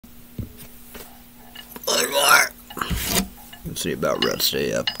Let's see about Rest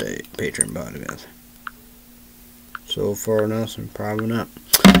Day update. Patreon podcast. So far, nothing. Probably not.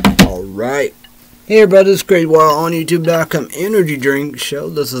 Alright. Hey everybody, it's Great While on YouTube.com energy drink show.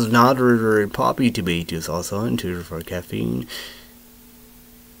 This is not a pop YouTube to also on Twitter for caffeine.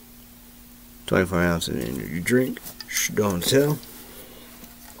 24 ounces of energy drink. Don't tell.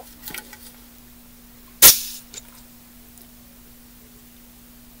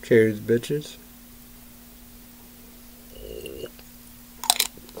 Cheers, bitches.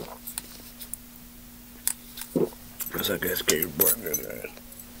 Looks like a skateboard in there.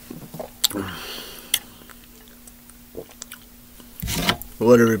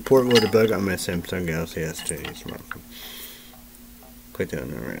 What a report, what a bug on my Samsung Galaxy S2 smartphone. Put that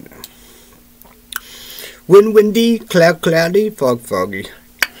on there right now. Wind windy, cloudy, foggy.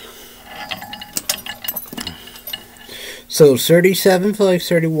 So 37 for like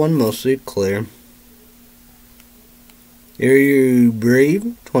 31, mostly clear. Area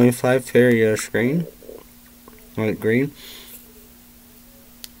brave, 25 fair yellow screen. Light green.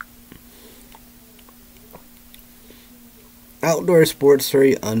 Outdoor sports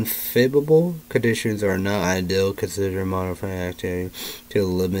 3 unfavorable. Conditions are not ideal. Consider modifying activity to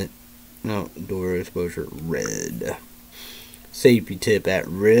limit outdoor exposure. Red. Safety tip: at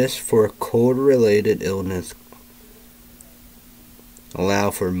risk for cold related illness.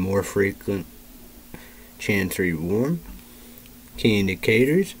 Allow for more frequent chance to warm. Key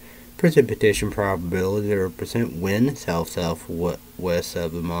indicators: precipitation probability 0%. Wind south-southwest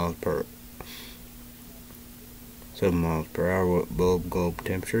 7 miles per 7 miles per hour. Bulb globe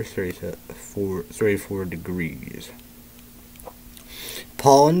temperature 34 degrees.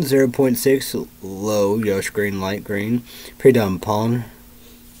 Pollen 0.6 low, yellow green, light green. Predominant pollen.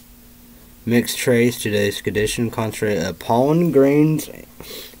 Mixed trace. Today's condition: concentrate of pollen grains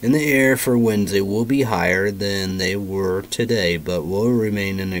in the air for Wednesday will be higher than they were today, but will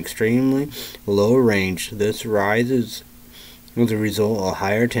remain in extremely low range. This rises as a result of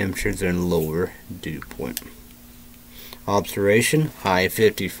higher temperatures and lower dew point. Observation: high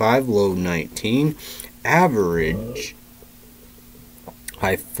 55, low 19. Average: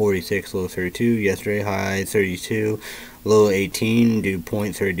 high 46, low 32. Yesterday, high 32, low 18. Dew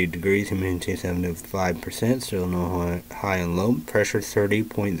point 30 degrees. Humidity 75%. Still no high and low. Pressure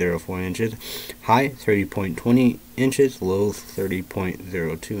 30.04 inches. High 30.20 inches. Low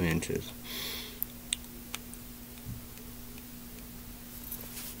 30.02 inches.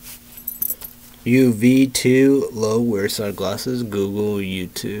 UV2 low. Wear sunglasses. Google,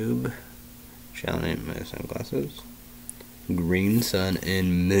 YouTube. Shall name my sunglasses. Green, sun,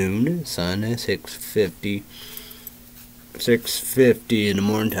 and moon. Sun is 6:50 in the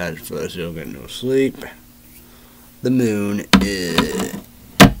morning. Time for us. You'll get no sleep. The moon is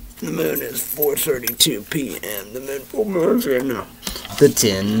 4:32 p.m. The moon full moon right now. The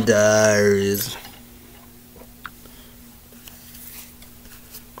 10 diaries.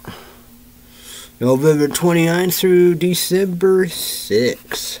 November 29th through December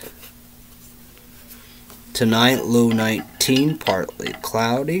 6th. Tonight, low 19, partly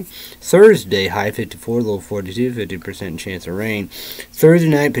cloudy. Thursday, high 54, low 42, 50% chance of rain. Thursday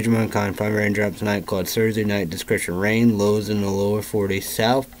night, picture mountain con 5 raindrops tonight. Clouds. Thursday night, discretion rain. Lows in the lower 40s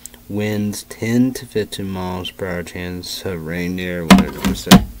south. Winds 10 to 15 miles per hour. Chance of rain near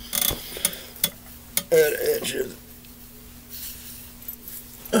 100%. At inches.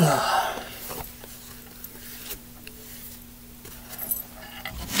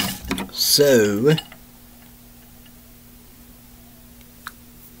 So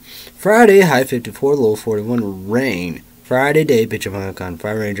Friday, high 54, low 41, rain. Friday day, picture of icon,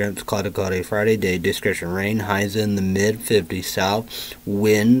 5 raindrops, cloudy. Friday day, discretion rain, highs in the mid 50s south,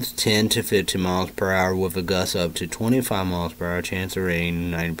 winds 10 to 15 miles per hour with a gust up to 25 miles per hour, chance of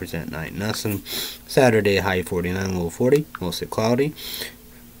rain, 90% night, nothing. Saturday, high 49, low 40, mostly cloudy.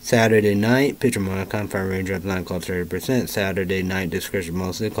 Saturday night, picture of icon, 5 raindrops, 9 clouds, 30%. Saturday night, discretion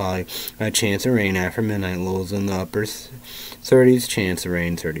mostly cloudy, a chance of rain after midnight, lows in the upper 30s, chance of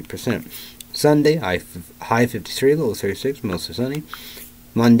rain 30%. Sunday, high 53, low 36, mostly sunny.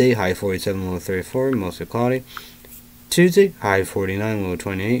 Monday, high 47, low 34, mostly cloudy. Tuesday, high 49, low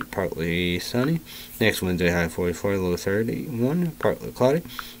 28, partly sunny. Next Wednesday, high 44, low 31, partly cloudy.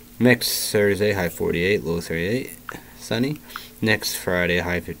 Next Thursday, high 48, low 38, sunny. Next Friday,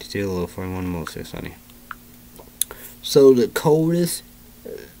 high 52, low 41, mostly sunny. So the coldest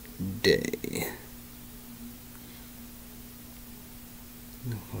day.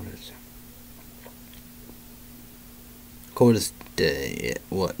 Coldest day.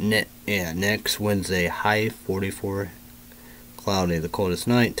 Next Wednesday, high 44, cloudy. The coldest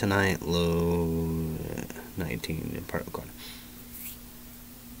night tonight, low 19 and partly cloudy.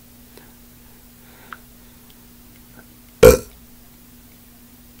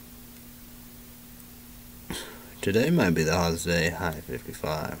 Today might be the hottest day, high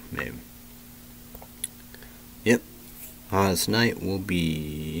 55, maybe. Yep. Hottest night will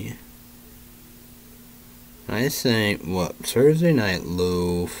be, I think, Thursday night,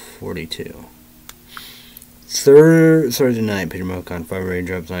 low 42. Thursday night, Peter Mocon, 5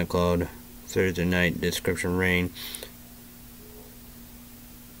 raindrops, night cloud. Thursday night, description, rain.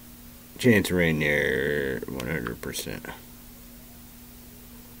 Chance of rain near 100%.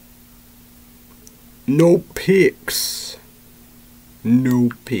 No pics.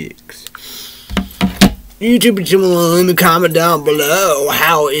 No pics. YouTube channel, leave a comment down below.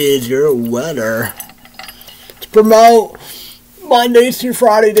 How is your weather? To promote Mondays through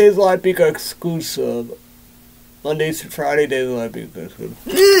Friday Days Live Peak exclusive. Mondays through Friday Days Live Peak exclusive.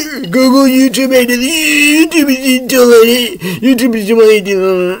 Google YouTube. YouTube is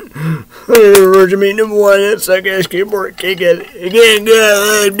doing Virgin Meat number 1. Suck ass keyboard kick it. Again,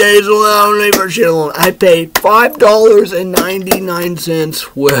 good days alone. Leave our shit alone. I paid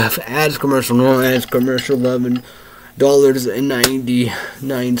 $5.99 with ads commercial. No ads commercial.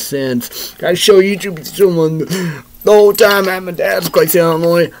 $11.99. I show YouTube someone the whole time at my dad's place in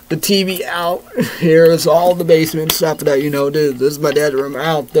Illinois. The TV out here is all the basement stuff that dude. This is my dad's room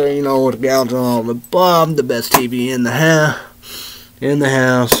out there. With the gals and all the above. The best TV in the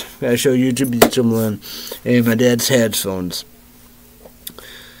house. I show YouTube someone and my dad's headphones.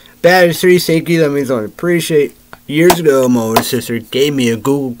 Battery 3 safety. That means I appreciate. Years ago, my older sister gave me a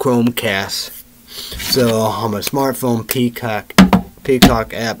Google Chromecast. So on my smartphone,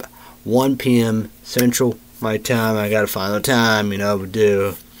 Peacock app, 1 p.m. Central my time. I gotta find the time, we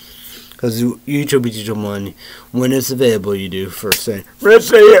do. Because YouTube is your money. When it's available, you do first thing. Let's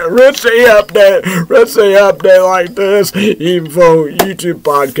say update like this. Even for YouTube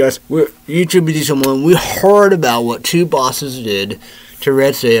podcast. YouTube is your money. We heard about what two bosses did to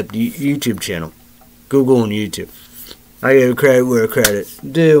Red Say Up the YouTube channel. Google and YouTube. I give credit where credit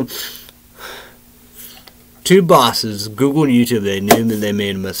due. Two bosses, Google and YouTube, they knew that they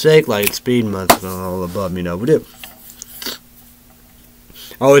made a mistake, like speed months and all above, we do.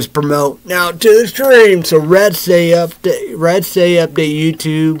 Always promote now to the stream. So Red Say Update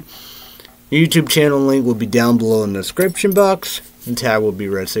YouTube channel link will be down below in the description box. And tab will be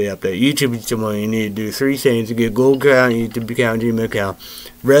Red Say Update. YouTube is someone you need to do 3 things to get Google account, YouTube account, Gmail account.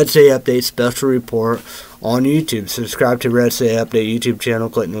 Red Say Update special report on YouTube. Subscribe to Red Say Update YouTube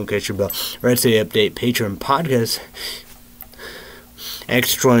channel. Click notification bell. Red Say Update Patreon podcast.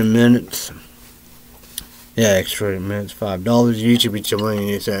 Extra 20 minutes. Yeah, extra 20 minutes. $5. YouTube is someone you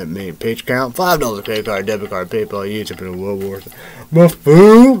need to send me page account. $5 credit card, debit card, PayPal, YouTube, and World War. My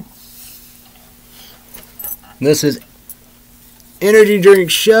food. This is Energy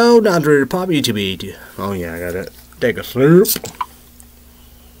Drink Show, not ready to pop, YouTube. Oh yeah, I gotta take a slurp.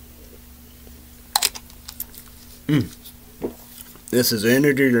 This is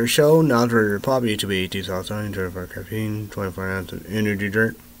Energy Drink Show, not ready to pop, YouTube. Also, 25 caffeine, 24 ounces of energy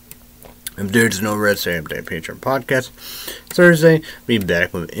drink. If there's no Red Say Update Patreon podcast, Thursday, be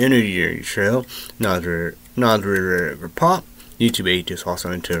back with Energy Drink Show, not ready to pop, YouTube 80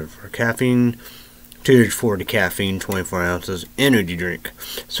 also into for caffeine. 240 caffeine, 24 ounces, energy drink.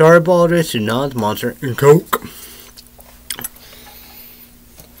 Sorry, apologize to non-Monster and Coke.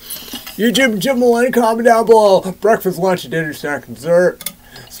 YouTube, channel, comment down below. Breakfast, lunch, dinner, snack, and dessert.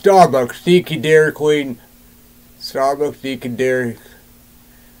 Starbucks, Deaky, Dairy Queen. Starbucks, Deaky,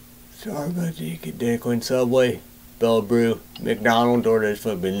 Dairy Queen, Subway, Bella Brew, McDonald's, DoorDash,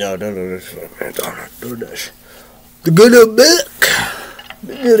 Football. No, don't do this. DoorDash. The good old book.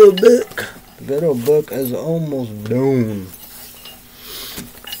 The good old book. That old book is almost done.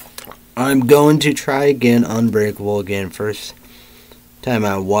 I'm going to try again Unbreakable again. First time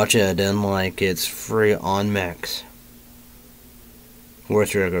I watch it, I didn't like it. It's free on Max.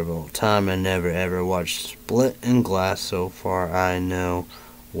 Worst record of all time. I never ever watched Split and Glass so far. I know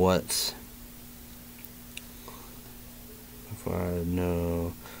what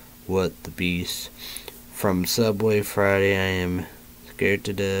the beast from Subway Friday. I am scared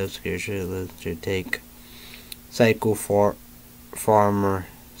to death, scared shitless to take Psycho Farmer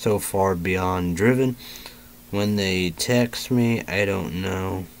so far beyond driven. When they text me, I don't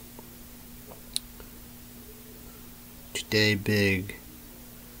know. Today big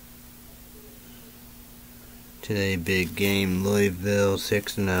game, Louisville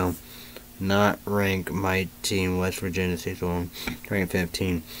 6-0. Not rank my team, West Virginia 6-1, rank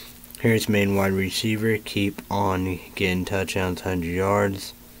 15. Here's main wide receiver, keep on getting touchdowns, 100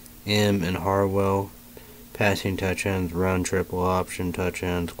 yards. M and Harwell, passing touchdowns, run triple option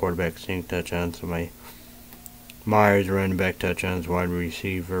touchdowns, quarterback sink touchdowns. Myers running back touchdowns, wide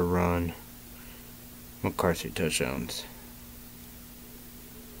receiver run. McCarthy touchdowns.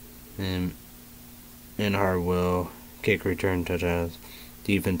 And Hartwell kick return touchdowns.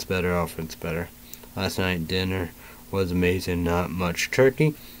 Defense better, offense better. Last night dinner was amazing. Not much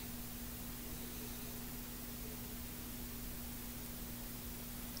turkey.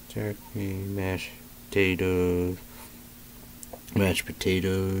 Turkey, mashed potatoes,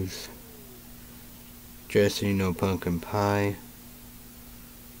 dressing, no pumpkin pie.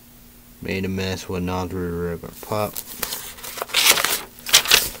 Made a mess with not regular pop.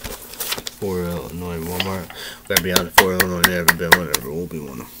 For Illinois Walmart. Gotta be honest, for Illinois never been one, never will be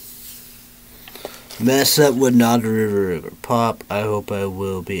one. Mess up with not regular pop. I hope I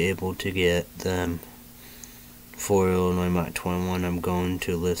will be able to get them. For Illinois Mach 21, I'm going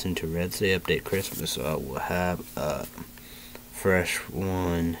to listen to Red State Update Christmas, so I will have a fresh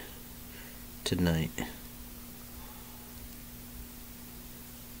one tonight.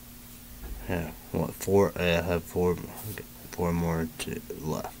 Yeah, what, four? I have four more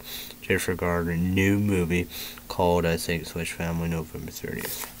left. Jennifer Garner, new movie called, I think, Switch Family, November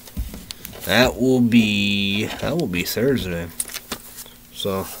 30th. That will be Thursday.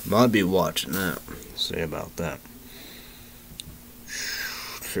 So, might be watching that. See about that.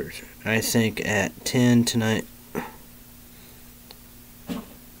 I think at 10 tonight.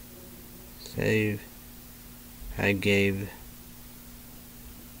 Save. I gave.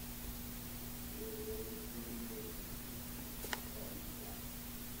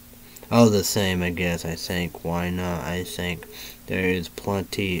 Oh, the same, I guess. I think. Why not? I think there is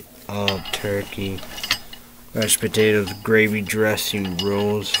plenty of turkey, mashed potatoes, gravy, dressing,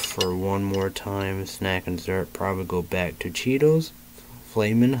 rolls for one more time. Snack and dessert. Probably go back to Cheetos,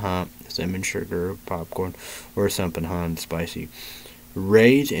 Flamin' Hot, cinnamon sugar, popcorn, or something hot and spicy.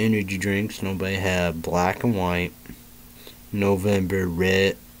 Ray's energy drinks. Nobody have black and white. November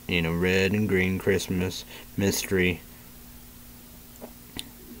red, red and green Christmas mystery.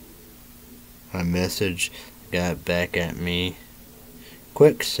 My message got back at me.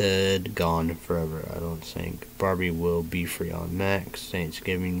 Quick said, gone forever. I don't think Barbie will be free on Max.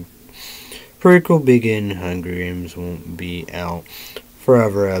 Thanksgiving prequel begin. Hunger Games won't be out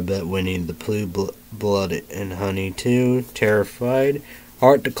forever. I bet Winnie the Pooh, Blood and Honey 2. Terrified.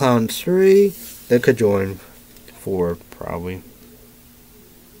 Art the Clown 3. They could join 4 probably.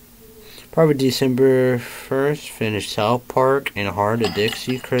 Probably December 1st. Finish South Park and Heart of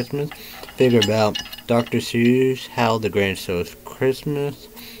Dixie Christmas. Figure about Dr. Seuss, How the Grinch Stole Christmas,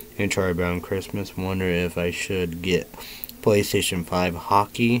 and Charlie Brown Christmas. Wonder if I should get PlayStation 5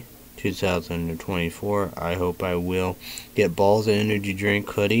 Hockey 2024. I hope I will. Get Balls and Energy Drink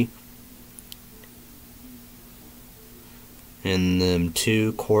hoodie. And them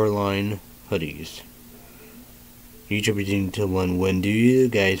 2 Coraline hoodies. YouTube beginning to one. When do you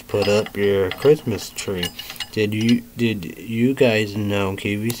guys put up your Christmas tree? Did you guys know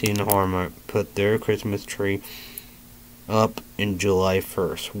QVC and Hallmark put their Christmas tree up in July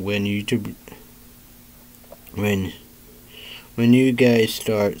 1st? When you guys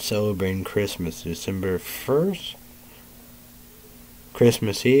start celebrating Christmas, December 1st?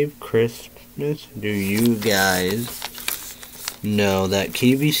 Christmas Eve? Christmas? Do you guys know that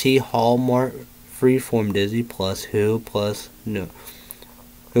QVC, Hallmark, Freeform, Disney Plus, Hulu Plus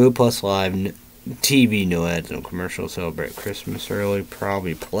Live TV, no ads, no commercials, celebrate Christmas early,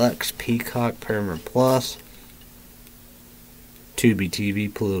 probably Plex, Peacock, Paramount Plus, Tubi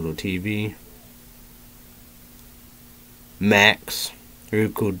TV, Pluto TV, Max,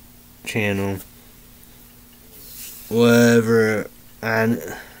 Roku channel, whatever, and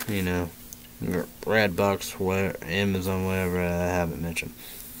Redbox, whatever, Amazon, whatever I haven't mentioned.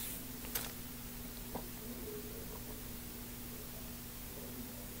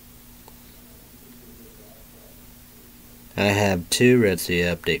 I have 2 Red Sea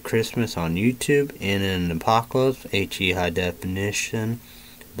Update Christmas on YouTube and an Apocalypse HE High Definition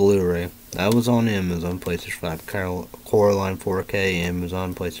Blu-ray. That was on Amazon, PlayStation 5. Coraline 4K,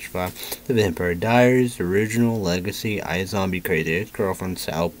 Amazon, PlayStation 5. The Vampire Diaries, Original, Legacy, iZombie, Crazy Ex-Girlfriend,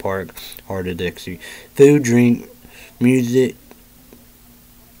 South Park, Heart of Dixie. Food, drink, music,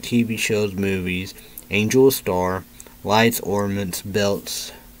 TV shows, movies, Angel Star, lights, ornaments,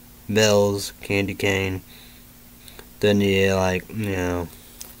 belts, bells, candy cane. Then you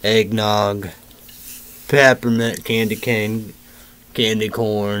eggnog, peppermint, candy cane, candy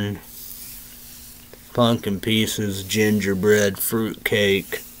corn, pumpkin pieces, gingerbread, fruit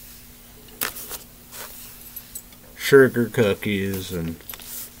cake, sugar cookies, and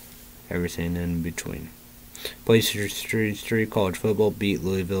everything in between. PlayStation 3 college football beat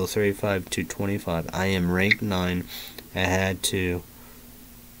Louisville 35-25. I am ranked 9. I had to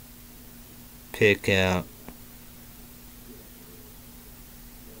pick out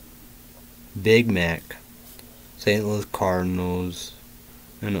Big Mac, St. Louis Cardinals,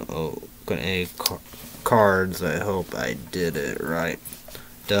 and Cards. I hope I did it right.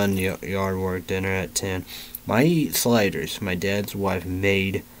 Done yard work, dinner at 10. I eat sliders. My dad's wife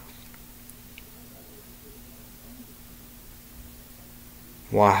made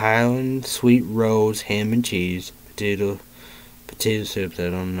Highland sweet rolls, ham and cheese, potato soup. I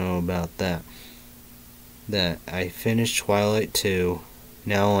don't know about that. I finished Twilight 2.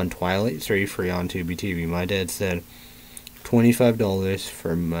 Now on Twilight 3 free on Tubi TV. My dad said $25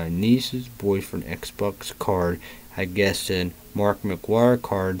 for my niece's boyfriend Xbox card. I guessed in Mark McGuire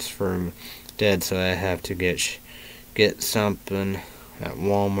cards for Dad, so I have to get something at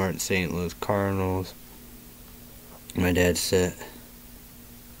Walmart, St. Louis Cardinals. My dad said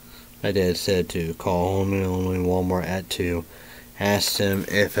to call only Walmart at 2. Asked him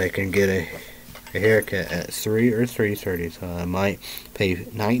if I can get a haircut at 3 or 3:30, so I might pay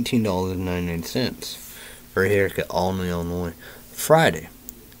 $19.99 for a haircut only Friday.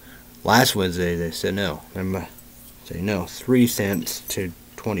 Last Wednesday they said no. Say no, 3 cents to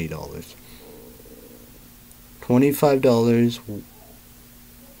 $20. $25,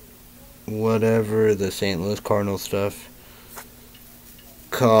 whatever the St. Louis Cardinals stuff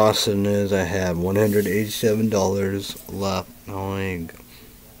costs, and as I have $187 left. I only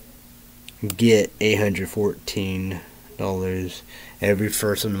get $814 every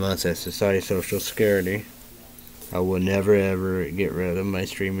first of the month at Society Social Security. I will never ever get rid of my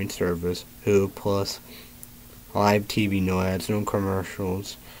streaming service, Hulu Plus, live TV, no ads, no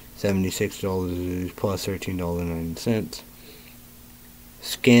commercials, $76 plus $13.90.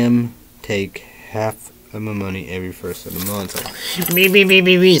 Scam, take half of my money every first of the month. So,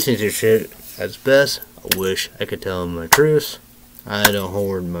 me, censorship. That's best. I wish I could tell them my truth. I don't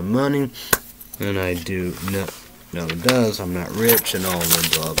hoard my money, and I do no it does. I'm not rich and all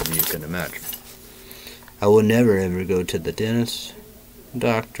the above you can imagine. I will never ever go to the dentist,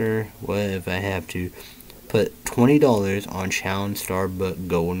 doctor. What if I have to put $20 on Sharon Starbuck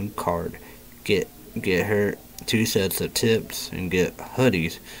Golden Card? Get her 2 sets of tips and get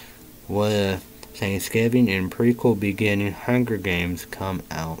hoodies. What if Thanksgiving and prequel beginning Hunger Games come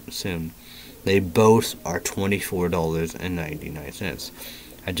out soon? They both are $24.99.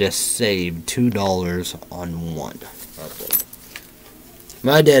 I just saved $2 on one.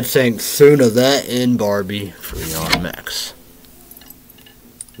 My dad thinks soon of that in Barbie free on Max.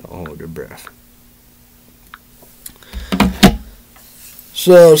 Don't hold your breath.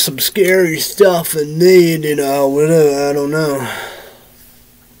 So some scary stuff in need, I don't know.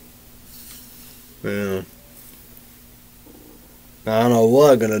 Yeah. I don't know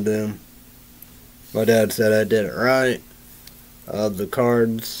what I'm gonna do. My dad said I did it right. The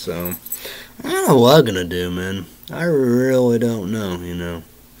cards, so I don't know what I'm gonna do, man. I really don't know,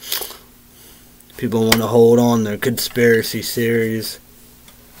 People want to hold on their conspiracy theories.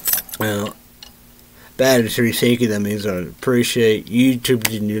 Well, battery safety, that means I appreciate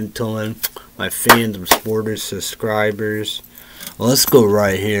YouTube telling my fans and supporters, subscribers. Well, let's go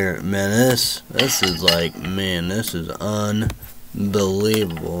right here, man. This is like, man, this is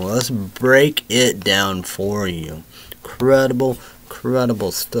unbelievable. Let's break it down for you.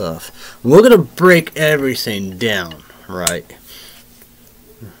 Incredible stuff. We're gonna break everything down, right?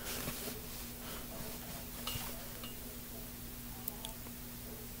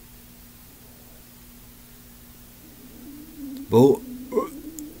 But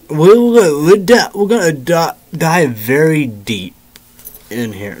we're gonna dive very deep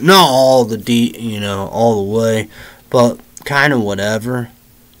in here. Not all the deep, all the way, but kind of whatever.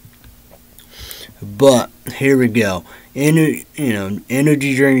 But here we go.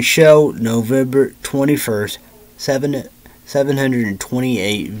 Energy Drink Show, November 21st,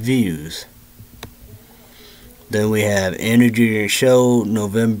 728 views. Then we have Energy Drink Show,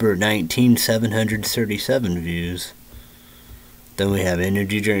 November 19th, 737 views. Then we have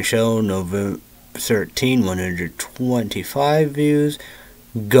Energy Drink Show, November 13th, 125 views.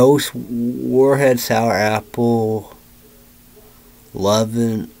 Ghost Warhead Sour Apple,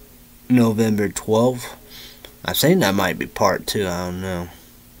 11. November 12th. I think that might be part 2. I don't know.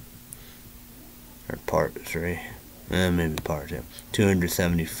 Or part 3. Maybe part 2.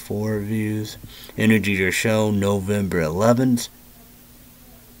 274 views. Energy Drink Show, November 11th.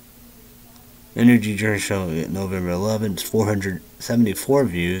 Energy Drink Show, November 11th. 474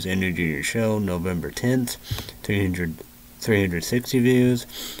 views. Energy Drink Show, November 10th. 360 views.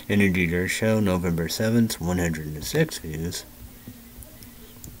 Energy Drink Show, November 7th. 106 views.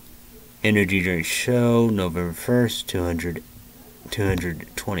 Energy Drink Show, November 1st,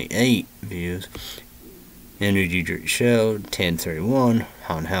 228 views. Energy Drink Show, 1031.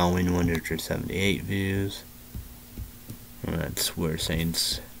 On Halloween, 178 views. And that's where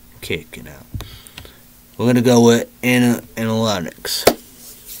Saints kicking out. We're going to go with analytics.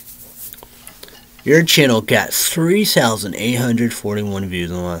 Your channel got 3,841 views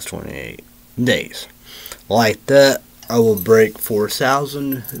in the last 28 days. Like that, I will break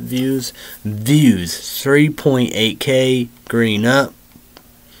 4,000 views. 3.8K, green up.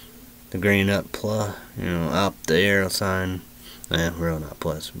 The green up plus, up the arrow sign. Real not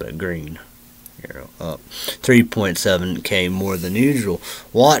plus, but green arrow up. 3.7K more than usual.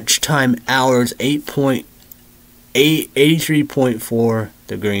 Watch time hours 83.4.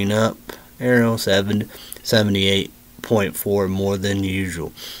 The green up arrow 78.4 more than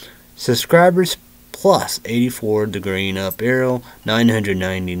usual. Subscribers plus 84. The green up arrow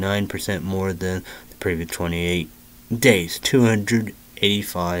 999% more than the previous 28 days.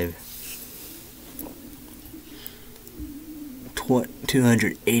 285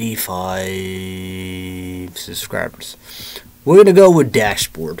 subscribers. We're going to go with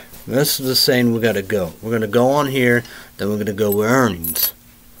dashboard. This is the saying we got to go. We're going to go on here, then we're going to go with earnings.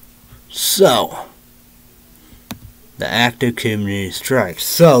 So, the active community strikes.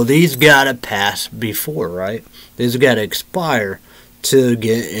 So, these got to pass before, right? These got to expire to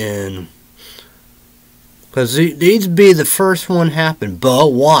get in. Because these be the first one happen, but a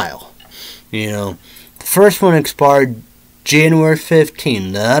while. The first one expired January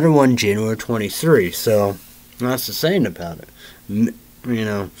 15, the other one January 23. So that's the saying about it.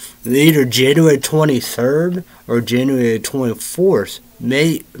 Either January 23rd or January 24th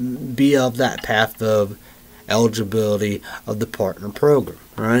may be of that path of eligibility of the partner program,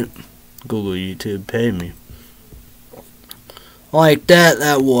 right? Google, YouTube, pay me. Like that,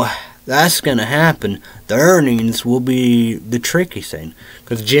 that's gonna happen. The earnings will be the tricky thing,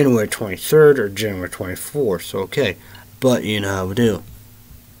 because January 23rd or January 24th. So okay. But you know how we do.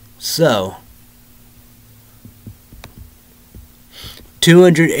 So,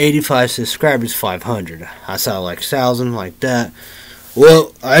 285 subscribers, 500. I sound like 1,000, like that.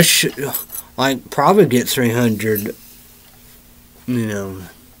 Well, I should probably get 300.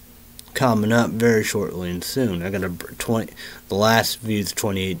 Coming up very shortly and soon. I got the last views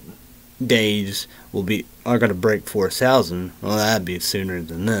 28 days are gonna break 4,000. Well, that'd be sooner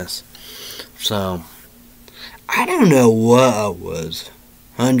than this. So. I don't know what I was,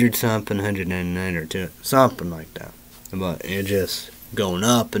 100 something, 199 or 2, something like that. But it just going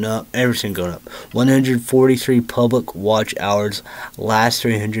up and up, everything going up. 143 public watch hours, last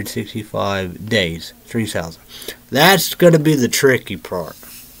 365 days, 3,000. That's going to be the tricky part.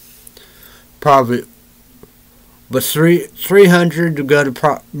 Probably, but 300 got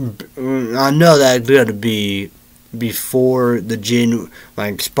to I know that's going to be before the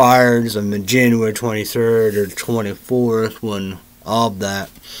expires on the January 23rd or 24th, when all of that,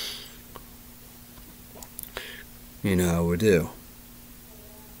 we do.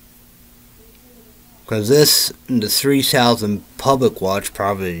 Because the 3,000 public watch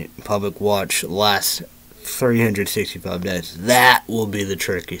lasts 365 days. That will be the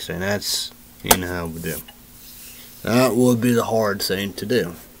tricky thing. That's, how we do. That will be the hard thing to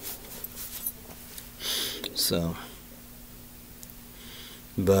do. So,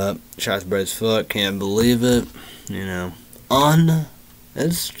 but Shots Brothers Foot, can't believe it. It's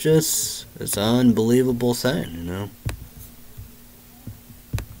an unbelievable thing.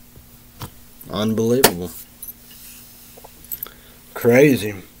 Unbelievable,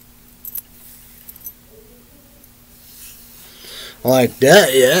 crazy, like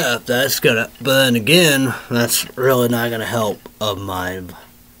that. Yeah, that's gonna. But then again, that's really not gonna help of my.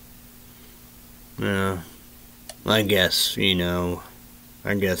 I guess,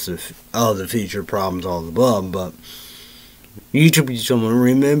 if all the future problems, all the above, but YouTube is someone,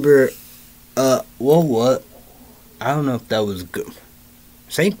 remember, what? I don't know if that was good.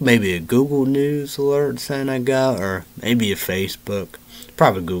 I think maybe a Google News alert saying I got, or maybe a Facebook,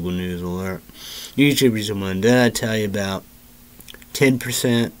 probably Google News alert. YouTube is someone, did I tell you about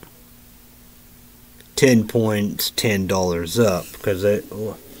 10%, 10 points, $10 up, because I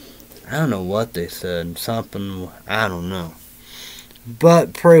don't know what they said. Something, I don't know.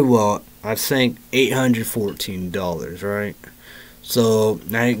 But pretty well, I think $814, right? So,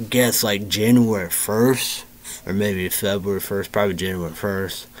 I guess like January 1st, or maybe February 1st, probably January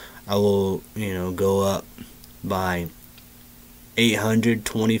 1st, I will, go up by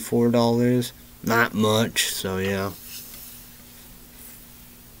 $824. Not much, so yeah.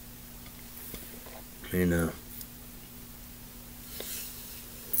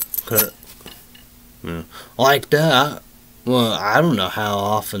 Like that. Well, I don't know how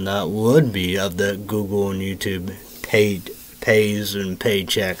often that would be of the Google and YouTube pays and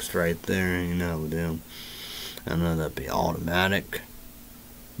paychecks right there, you know, with them. I know that'd be automatic.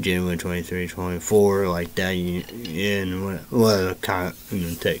 January 23, 24, like that, well, kind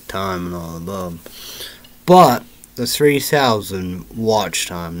of take time and all above. But the 3,000 watch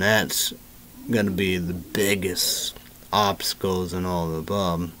time, that's going to be the biggest obstacles and all the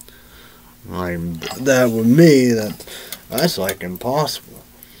above. Like, that with me, that's like impossible.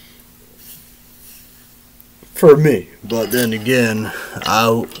 For me. But then again,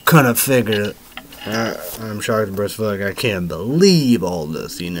 I kind of figured I'm shocked to like I can't believe all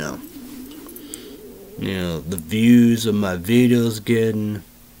this, you know. You know, the views of my videos getting.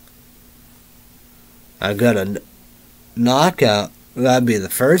 I got a knockout. That'd be the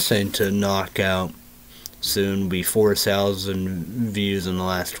first thing to knock out soon. Be 4,000 views in the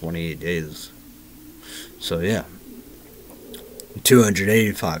last 28 days. So yeah,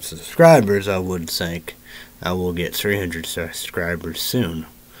 285 subscribers. I would think I will get 300 subscribers soon.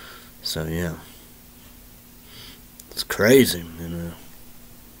 So yeah. It's crazy, you know.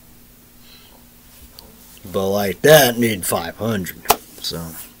 But like that, need 500. So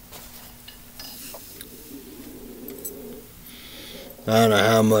I don't know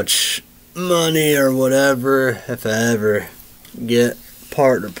how much money or whatever, if I ever get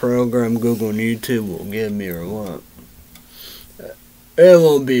partner program Google and YouTube will give me or what. It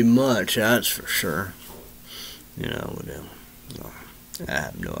won't be much, that's for sure. You know, I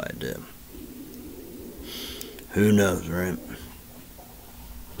have no idea. Who knows, right?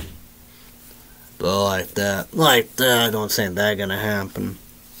 But like that, I don't think that's gonna happen.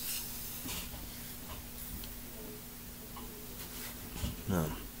 No.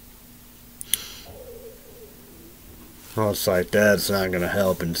 Well, it's like that, it's not gonna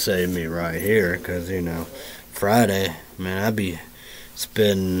help and save me right here, because, you know, Friday, man, I'd be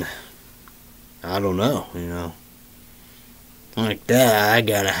spending, I don't know, you know. Like that, I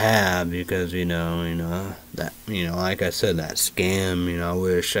gotta have, because, you know, that, you know, like I said, that scam, you know, I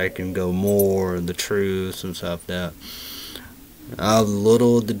wish I could go more of the truth and stuff that, a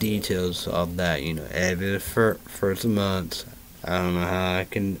little of the details of that, you know, every first month, I don't know how I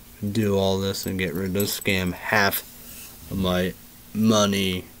can do all this and get rid of this scam. Half of my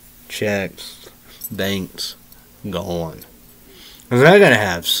money, checks, banks, gone. Because I gotta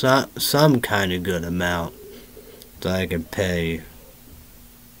have some kind of good amount so I can pay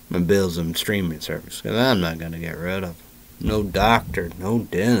my bills and streaming service. Because I'm not going to get rid of. No doctor, no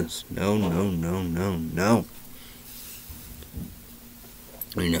dentist, no.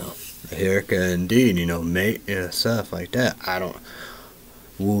 You know, a haircut indeed, you know, stuff like that.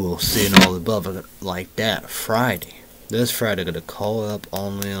 We'll see it all above like that Friday. This Friday, I'm going to call up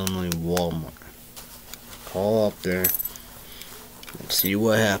only Walmart. Call up there and see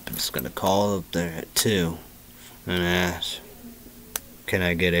what happens. Going to call up there at 2. And ask, can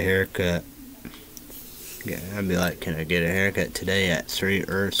I get a haircut? Yeah, I'd be like, can I get a haircut today at 3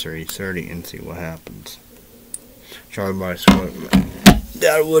 or 3:30 and see what happens. Charlie by Square.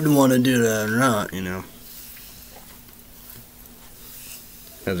 I wouldn't want to do that or not, you know.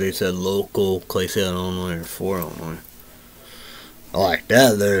 As they said, local, Clay Hill, Illinois, or 4 Illinois. I like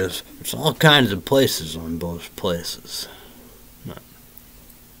that. There's all kinds of places on both places.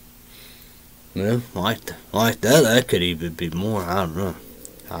 Yeah, like that. That could even be more. I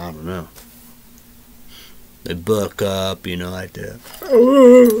don't know. They book up, you know, like that.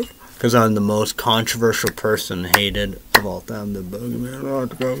 Because I'm the most controversial person, hated of all time. The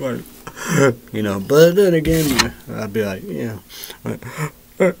boogeyman, you know. But then again, I'd be like, yeah, no.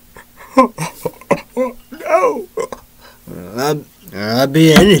 I'd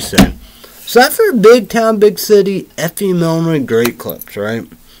be anything. So for a big town, big city, FM Illinois, great clips, right?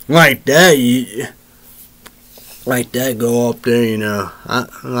 Like that, go up there, you know,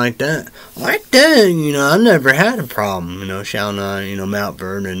 like that, you know, I never had a problem, you know, shouting out, you know, Mount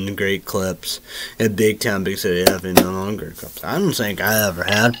Vernon, great clips, and big town, big city, FM, great clips. I don't think I ever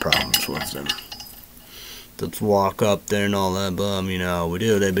had problems with them. Let's walk up there and all that, you know, we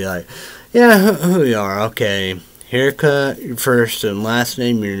do, they'd be like, yeah, who you are, okay, haircut, your first and last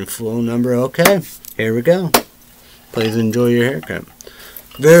name, your phone number, okay, here we go, please enjoy your haircut.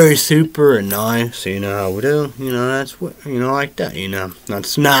 Very super and nice, you know how we do, you know, that's what, you know, like that, you know,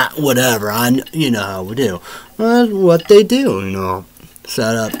 that's not whatever, you know how we do, well, that's what they do, you know,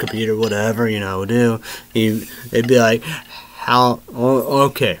 set up computer, whatever, you know how we do, they'd be like, how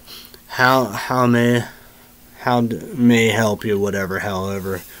may help you, whatever,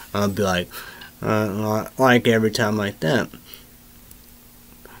 however, I'd be like every time like that,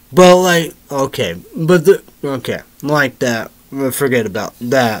 But like, okay, like that. Forget about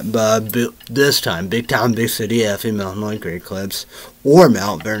that. But this time, Big Town, Big City, FM, Illinois, Great Clips, or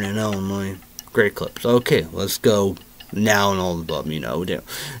Mount Vernon, Illinois, Great Clips. Okay, let's go now and all the above.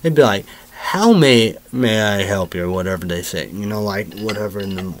 They'd be like, how may I help you, or whatever they say. Like whatever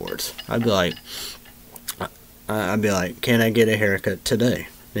in the words. I'd be like, can I get a haircut today?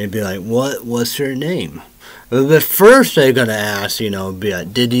 They'd be like, what's your name? But first they're going to ask, be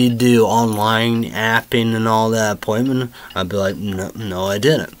like, did you do online apping and all that appointment? I'd be like, no, I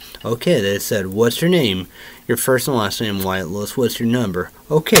didn't. Okay, they said, what's your name? Your first and last name, Wyatt Lewis. What's your number?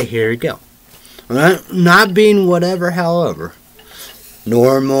 Okay, here you go. Not being whatever, however.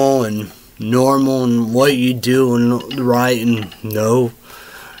 Normal and what you do and right and no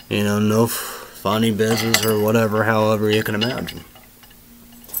funny business or whatever, however you can imagine.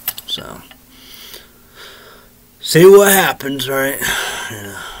 So, see what happens, right?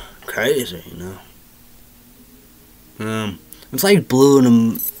 Crazy, It's like blue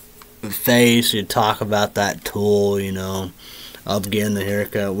in the face. You talk about that tool, of getting the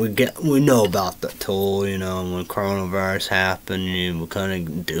haircut. We know about that tool, when coronavirus happened, we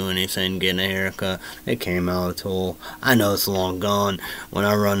couldn't do anything getting a haircut. It came out of the tool. I know it's long gone. When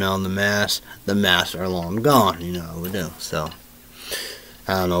I run out the masks are long gone, we do. So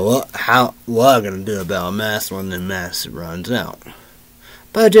I don't know what I'm gonna do about a mask when the mask runs out.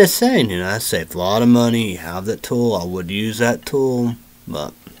 But just saying, I saved a lot of money. You have that tool. I would use that tool,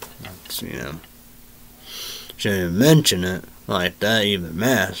 but that's, shouldn't even mention it like that. Even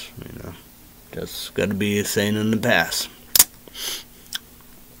mask, just gotta be a thing in the past.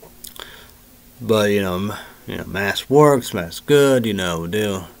 But mask works. Mask good. We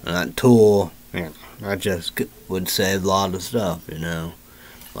do. And that tool, I just would save a lot of stuff.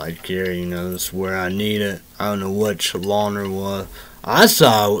 Like here, this is where I need it. I don't know what salon it was. I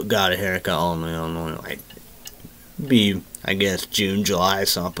got a haircut only like I guess June, July,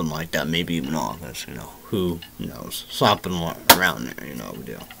 something like that. Maybe even August. Who knows? Something around there. We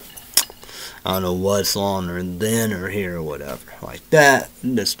do. I don't know what salon or then or here or whatever like that.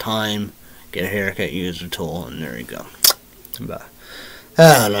 This time, get a haircut, use the tool, and there you go. But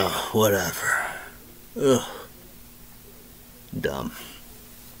I don't know. Whatever. Ugh. Dumb.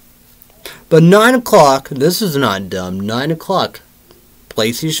 But 9 o'clock, this is not dumb, 9 o'clock,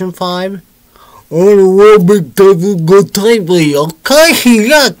 PlayStation 5, oh, big good time, okay,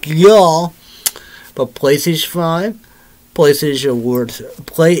 yuck, y'all. But PlayStation 5, PlayStation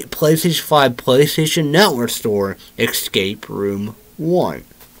 5, PlayStation Network Store, Escape Room 1.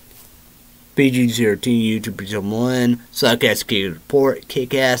 PG-13, YouTube, PG-1, Suck-Ass, Report,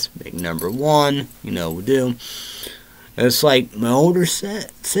 Kick-Ass, Big number 1, we do. It's like my older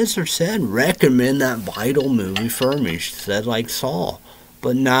sister said, recommend that Vital movie for me. She said like Saw,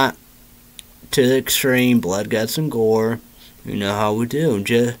 but not to the extreme, blood, guts, and gore. You know how we do.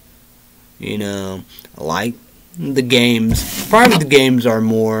 Just, like the games. Probably the games are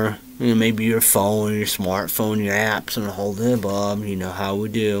more, maybe your phone, your smartphone, your apps, and the whole above. You know how we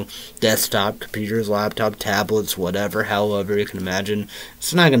do. Desktop, computers, laptop, tablets, whatever, however you can imagine.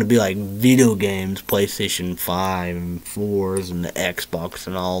 It's not going to be like video games, PlayStation 5 and 4s and the Xbox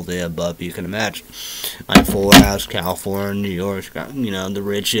and all the above you can imagine. Like Full House, California, New York, the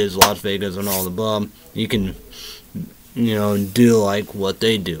riches, Las Vegas, and all the above. You can, do like what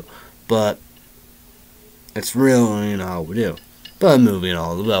they do. But it's real, how we do. But a movie and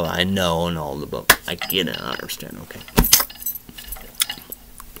all the above, I know and all the above. I get it, I understand, okay.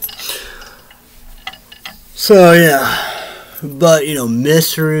 So, yeah. But,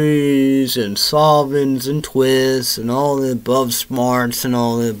 mysteries and solvings and twists and all the above, smarts and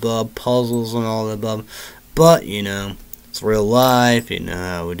all the above, puzzles and all the above. But, it's real life,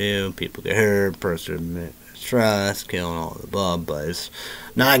 how we do. People get hurt, person stress, killing all the above. But it's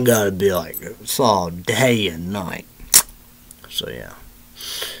not gonna be like it's all day and night. So, yeah.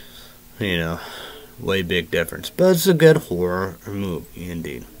 Way big difference. But it's a good horror movie,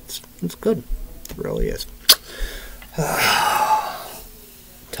 indeed. It's good. It really is.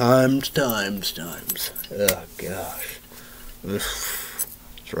 Times. Oh, gosh.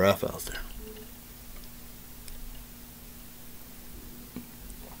 It's rough out there.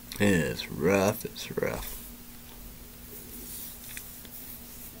 It's rough.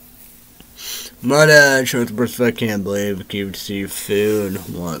 My dad shows the person I can't believe it keeps see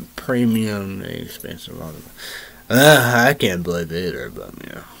food, want premium, expensive. I can't believe it either, but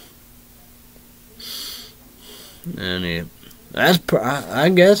and I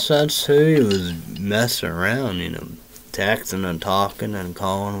guess that's who he was messing around, texting and talking and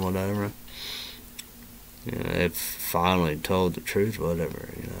calling, whatever. You know, they finally told the truth, whatever,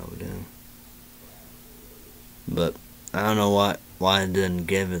 you know. But I don't know why they didn't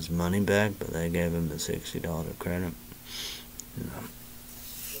give his money back, but they gave him a $60 credit. You know.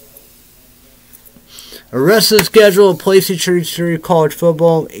 The rest of the schedule, PlayStation college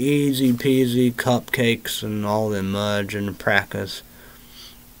football, easy peasy, cupcakes and all the mudge and practice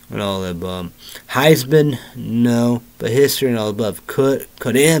and all the above. Heisman, no, but history and all the above.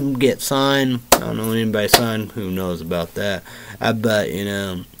 Could M get signed? I don't know anybody signed. Who knows about that? I bet, you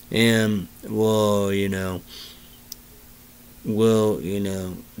know, M will, you know,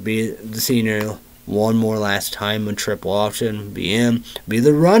 be the senior one more last time with triple option, be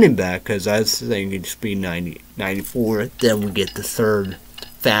the running back, because I think he'd speed 94. Then we get the third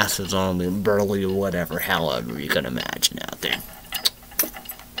fastest on the Burley or whatever, however you can imagine out there.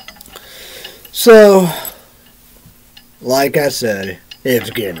 So, like I said,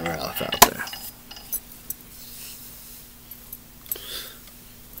 it's getting rough out there.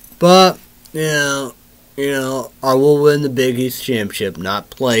 But, you know, I will win the Big East Championship,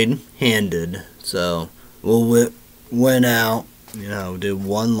 not played handed. So, we'll win out, you know, do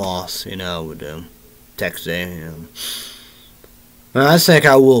one loss, you know, we'll do Texas A&M. And I think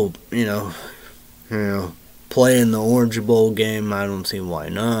I will, you know, play in the Orange Bowl game. I don't see why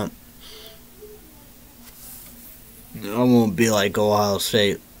not. I won't be like Ohio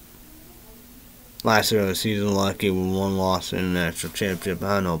State last year of the season, lucky with one loss in the national championship.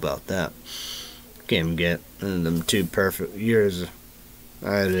 I know about that. Can't get in them 2 perfect years.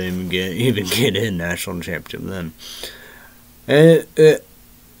 I didn't even get in national championship then. And it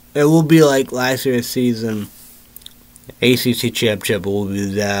will be like last year's season. ACC championship will be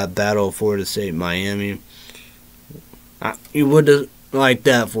that battle of Florida State, Miami. You would have liked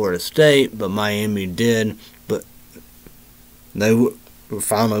that Florida State, but Miami did. But they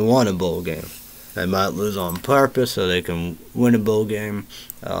finally won a bowl game. They might lose on purpose so they can win a bowl game.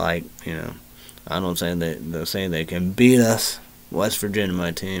 Like, you know, I don't say they're saying they can beat us. West Virginia,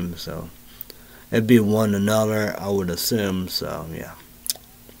 my team, so it'd be one another, I would assume. So yeah,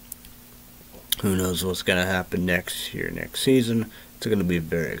 who knows what's gonna happen next year, next season? It's gonna be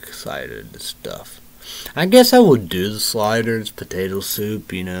very excited stuff. I guess I would do the sliders, potato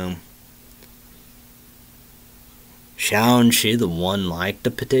soup, you know. Shallon, she the one like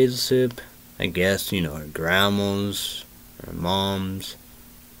the potato soup? I guess, you know, her grandmas, her moms.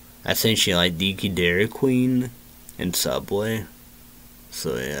 I think she liked Deaky Dairy Queen and Subway.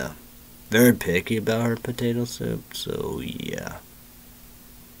 So yeah, very picky about her potato soup. So yeah,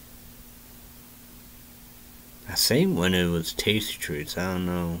 I think when it was Tasty Treats, I don't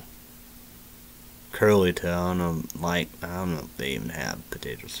know, Curly Tail, I don't know if they even have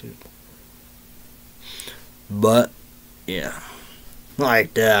potato soup. But yeah,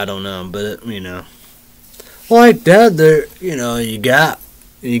 like that, I don't know. But you know, like that, there, you know, you got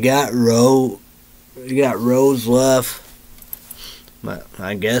Rose left. But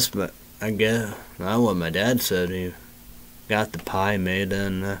I guess not what my dad said. He got the pie made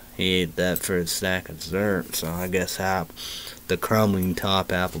and he ate that for his snack and dessert. So I guess the crumbling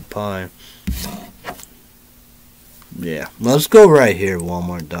top apple pie. Yeah, let's go right here,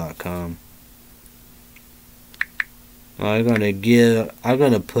 Walmart.com. I'm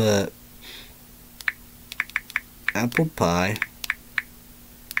gonna put apple pie,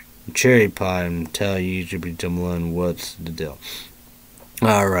 cherry pie, and tell YouTube to what's the deal.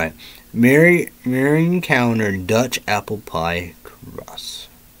 Alright, Marion Counter Dutch apple pie crust.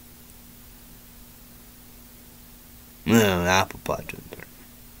 No, apple pie dessert.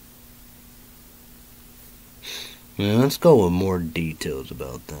 Yeah, let's go with more details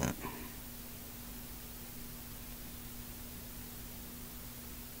about that.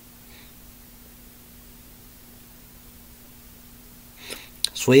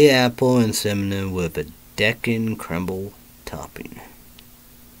 Sweet apple and cinnamon with a decadent crumble topping.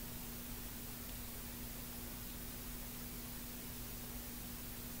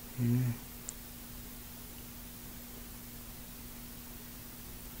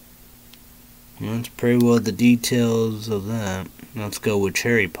 That's pretty well the details of that. Let's go with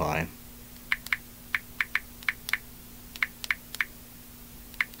cherry pie.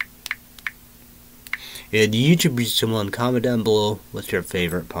 And YouTube someone comment down below what's your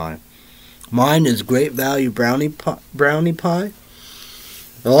favorite pie. Mine is Great Value brownie pie.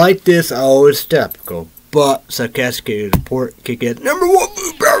 I like this. I always skeptical, but sarcastic report kick it. Number one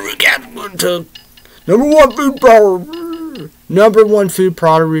food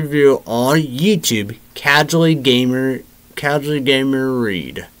product review on YouTube. Casually Gamer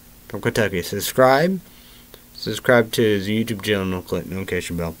Reed from Kentucky. Subscribe to his YouTube channel and click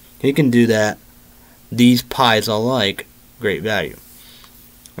notification bell. He can do that these pies I like, great value.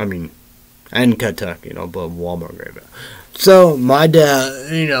 I mean, and Kentucky, but Walmart great value. So my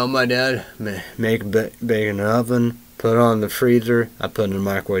dad, make bacon in the oven, put it on the freezer. I put it in the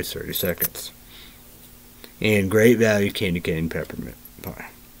microwave 30 seconds. And great value candy cane peppermint pie.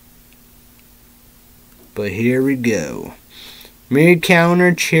 But here we go.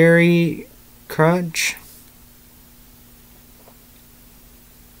 Mid-counter cherry crunch.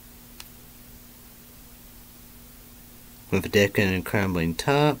 With a decadent and crumbling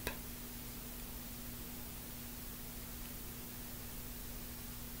top.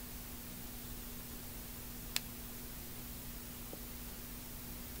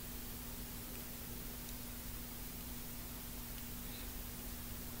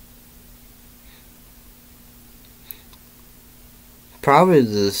 Probably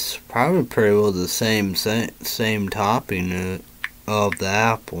pretty well the same topping of the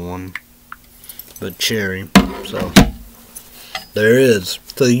apple one, but cherry. So there is.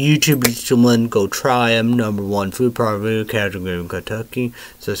 So YouTube gentlemen, go try them. #1 food product video category in Kentucky.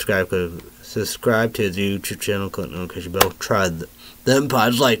 Subscribe to his YouTube channel. Click notification bell. Try them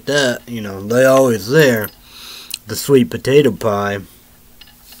pies like that. They always there. The sweet potato pie.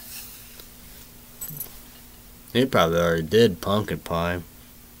 They probably already did pumpkin pie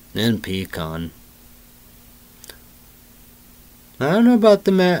and pecan. I don't know about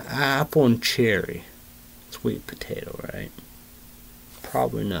the apple and cherry. Sweet potato, right?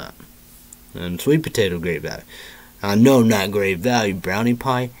 Probably not. And sweet potato, great value. I know not great value brownie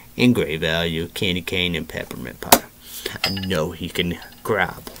pie and great value candy cane and peppermint pie. I know he can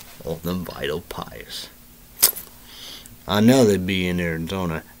grab all them vital pies. I know they'd be in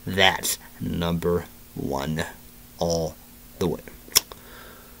Arizona. That's #1. All the way.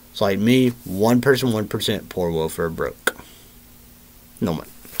 It's like me, 1%, poor welfare broke. No money.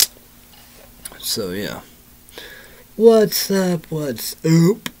 So yeah. What's up? What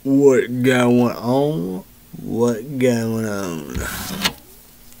going on? What going on?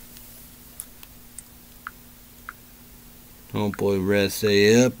 Oh boy, rest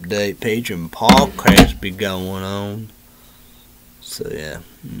day update, Patreon podcast be going on. So yeah,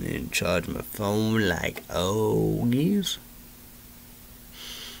 I need to charge my phone like always.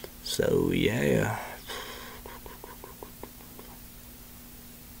 So yeah.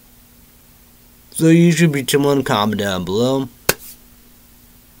 So you should be chilling. Comment down below.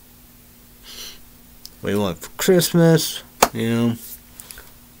 What you want for Christmas?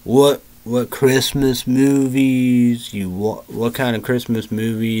 What Christmas movies what kind of Christmas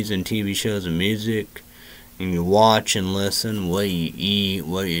movies and TV shows and music and you watch and listen, what you eat,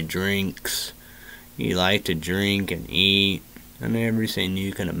 what your drinks you like to drink and eat, and everything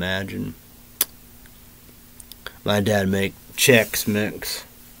you can imagine. My dad make Chex Mix.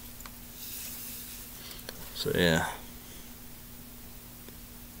 So yeah.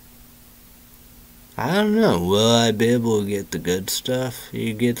 I don't know, will I be able to get the good stuff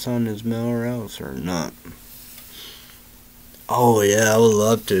he gets on his mail routes or not? Oh yeah, I would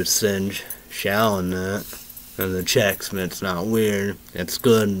love to send Shallon that. And the Chex Mix, not weird. It's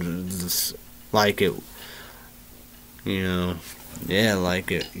good. It's like it, yeah, like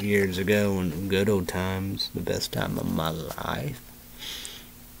it years ago in good old times. The best time of my life.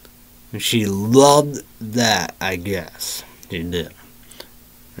 And she loved that, I guess. She did.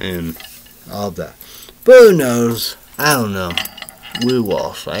 And all that. But who knows? I don't know. We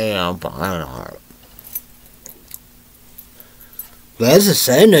will see. I don't know. But that's a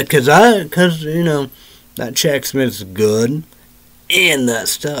saying that, because that Chex Mix is good, and that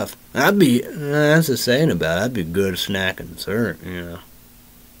stuff. That's the saying about it. That'd be good snack and dessert, It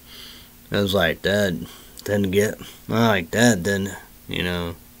was like that. Then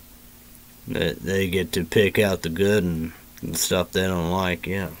they get to pick out the good and the stuff they don't like,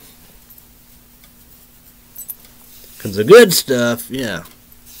 yeah. Because the good stuff, yeah.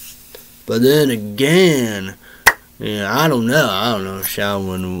 But then again, I don't know if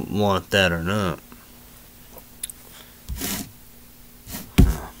Shallon would want that or not.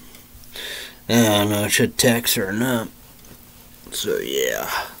 I don't know if I should text her or not. So yeah.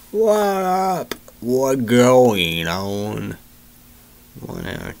 What up? What going on? 1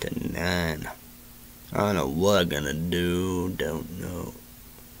 hour to 9. I don't know what I'm gonna do. Don't know.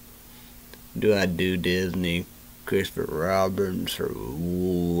 Do I do Disney, Christopher Roberts, or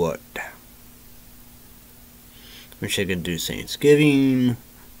what? Wish I could do Thanksgiving.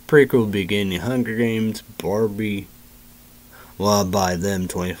 Prequel beginning Hunger Games, Barbie. Well, I'll buy them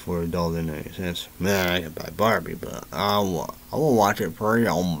 $24.90. Man, I can buy Barbie, but I will watch it free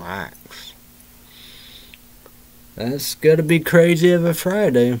on Max. That's gonna be crazy of a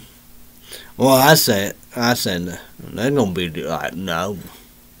Friday. Well, I said they're gonna be like no.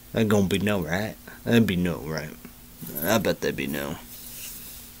 They're gonna be no, right? That'd be no, right? I bet they'd be no.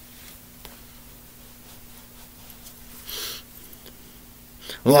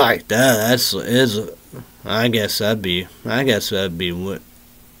 Like that. That's is. I guess that'd be.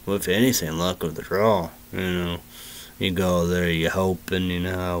 With anything, luck of the draw. You know, you go there, you hoping. You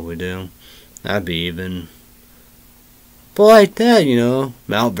know how we do. I'd be even. But like that, you know,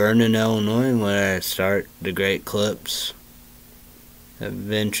 Mount Vernon, Illinois, where I start the Great Clips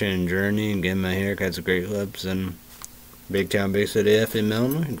adventure and journey and get my haircuts at Great Clips, and Big Town Big City FM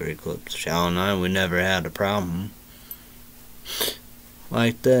Illinois, Great Clips. Shal and I, we never had a problem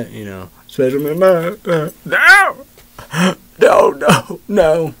like that, you know. Especially no,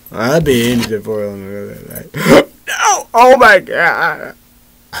 no. I'd be interested for it. No, oh my God.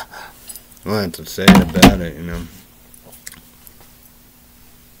 Well, that's to say about it, you know.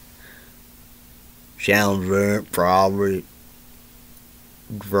 Sounds very probably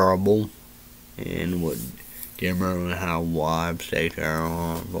trouble, and what do you remember how wives take care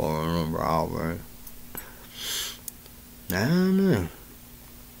of for a robbery? I don't know.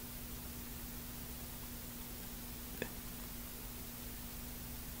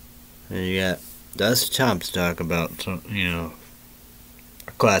 And you got Dusty Thompson talk about, you know,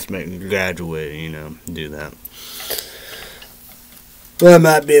 a classmate graduating, you know, do that. Well, it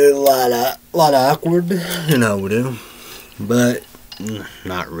might be a lot awkward, you know, we do, but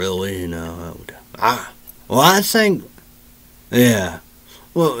not really, you know. I think, yeah,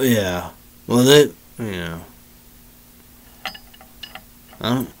 well, they, you know,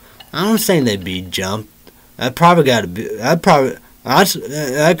 I don't think they'd be jumped. That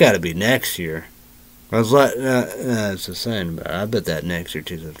gotta be next year. I was like, that's the same, but I bet that next year,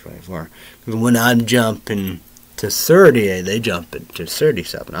 2024. Because when I'm jumping to 38, they jump to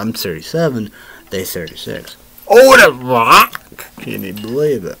 37. I'm 37, they 36. Oh, the rock! Can you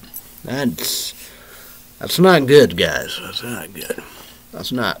believe it? That's not good, guys. That's not good.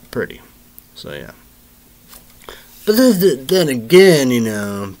 That's not pretty. So, yeah. But then again, you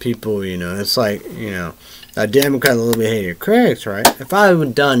know, people, you know, it's like, you know, a Democrat a little bit hated critics, right? If I would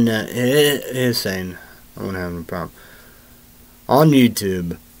have done that, he's saying, I wouldn't have a problem. On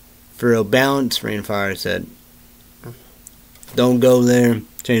YouTube, for a balanced rainfire said, don't go there,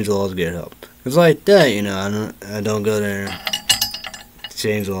 change the laws, get help. It's like that, you know, I don't go there,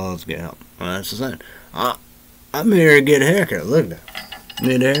 change the laws, get help. Well, that's the thing. I'm here to get a haircut, look at that.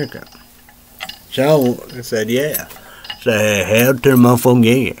 Need a haircut. So I said, yeah. Say, hell to the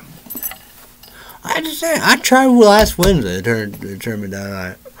motherfucking yeah. I just say, I tried last Wednesday. It turned me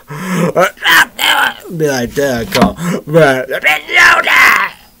down. Be like that. I call, but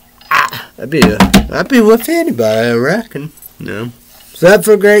that'd be with anybody, I reckon. You know, except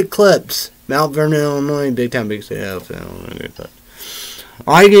for Great Clips, Mount Vernon, Illinois, Big Town Big City, Illinois.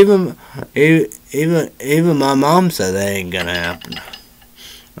 I give them even my mom said that ain't gonna happen.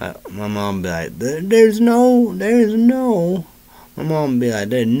 My mom be like, there's no. My mom be like,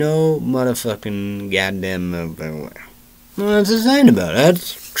 there's no motherfucking goddamn everywhere. Well, that's the thing about it.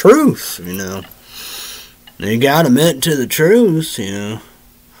 That's truth, you know. You gotta admit to the truth, you know.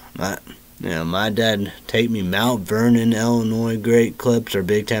 My dad take me Mount Vernon, Illinois, Great Clips, or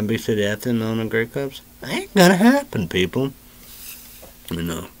Big Town Big City FM, Illinois, Great Clips. That ain't gonna happen, people. You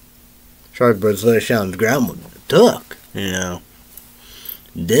know. Shark Brazil Sounds grandma took, you know.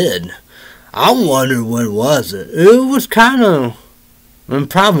 Did. I wonder when was it? It was kind of,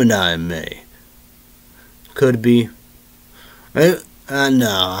 probably not in May. Could be. No,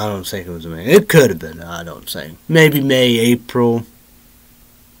 I don't think it was May. It could have been. I don't think. Maybe May, April,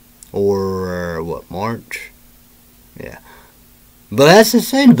 or March. Yeah. But that's the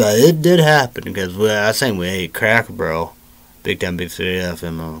thing about it. It did happen because I think we ate Cracker Barrel, Big Town Big City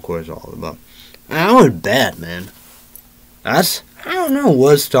FM, of course, all about. That was bad, man. I don't know,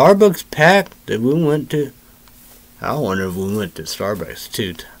 was Starbucks packed that we went to? I wonder if we went to Starbucks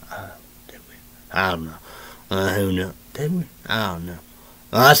too. Did we? I don't know. Who knows? Did we? I don't know.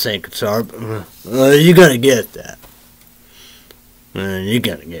 I think Starbucks. You're gonna get that. You're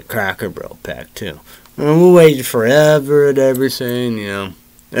gonna get Cracker Barrel packed too. We waited forever at everything, you know.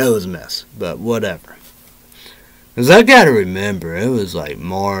 It was a mess, but whatever. Because I gotta remember, it was like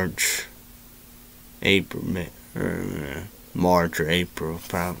March, April, May. March or April,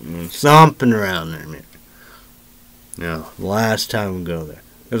 probably something around there, man. No, last time we go there,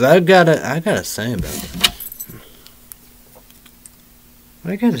 because I gotta say about that.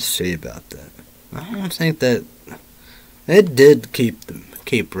 I gotta say about that. I don't think that it did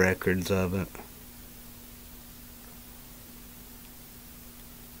keep records of it.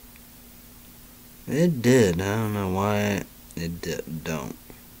 It did. I don't know why don't.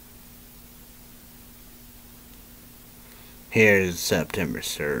 Here's September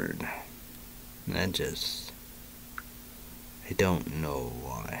 3rd. I don't know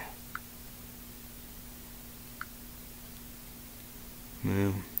why.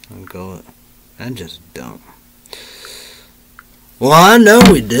 Well, I'll go with, I just don't. Well, I know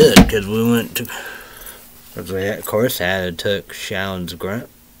we did, because we went to, because we, of course, had to took Shallon's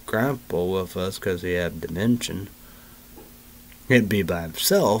grandpa with us, because he had dementia. He'd be by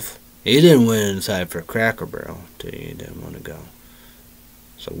himself. He didn't went inside for Cracker Barrel, till he didn't want to go.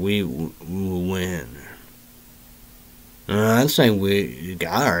 So we went. I think we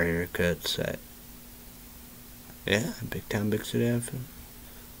got our haircuts at, yeah, Big Town Big City outfit.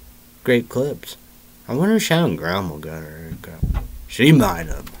 Great clips. I wonder if Shallon Grandma got her haircut. She might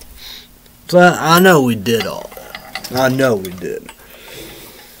have. So I know we did all that. I know we did.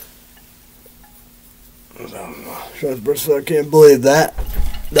 So I can't believe that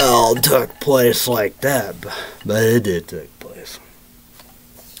all took place like that, but it did take place.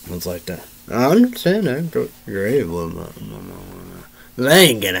 It's like that. I understand that. You're able. That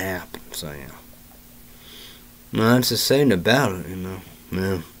ain't gonna happen, so yeah. No, that's the saying about it, you know.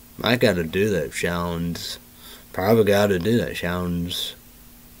 Yeah, I gotta do that. Shallon's probably gotta do that. Shallon's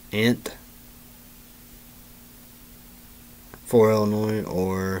aunt for Illinois,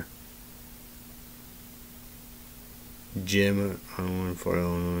 or Jim for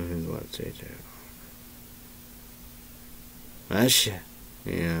Illinois. Who's what say that? That's,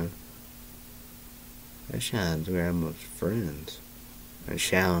 yeah. That's Shallon's grandma's friends. And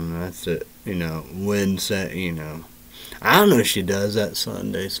Shallon, that's it, you know, Wednesday, you know. I don't know if she does that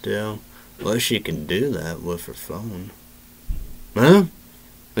Sunday still. Well, she can do that with her phone. Huh?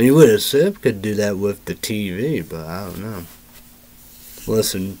 You would have said could do that with the TV, but I don't know.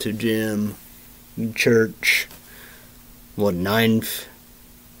 Listen to Jim, church. What,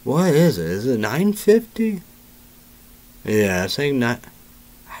 what is it? Is it 9:50? Yeah, I think not.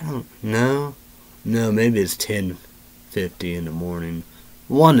 I don't know. No, maybe it's 10:50 in the morning.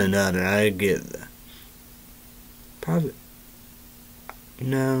 One another, I get that. Probably.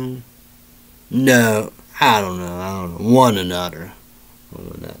 No, I don't know. One another.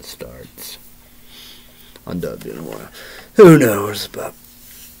 When that starts. On WNY. Who knows, but.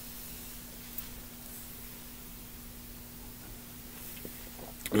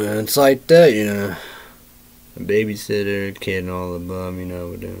 It's like that, you know. A babysitter, kid, and all above, you know,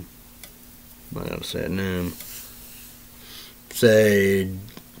 we're doing. I gotta say it now. Say,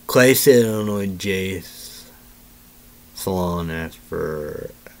 Clay City, Illinois, Jace Salon asked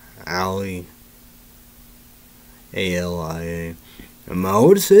for Allie, ALIA, and my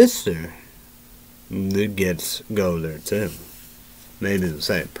older sister that go there too. Maybe the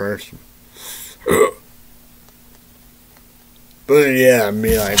same person. But yeah, I'd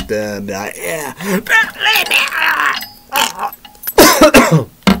be like that. Be like, yeah.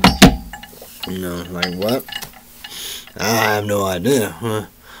 You know, like what? I have no idea.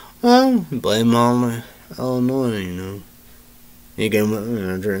 Well, blame all the Illinois, you know. You can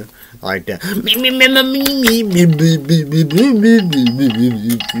like that.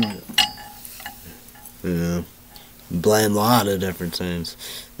 You know, blame a lot of different things.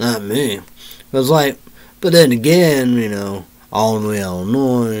 Not me. It was like, but then again, you know, all in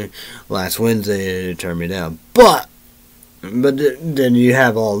Illinois, last Wednesday they turned me down. But then you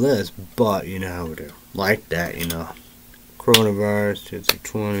have all this, but you know how we do. Like that, you know. Coronavirus,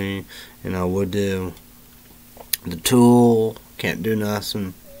 2020, you know, we'll do the Tool, can't do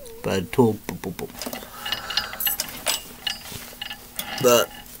nothing, but the Tool, boop, boop, boop. But,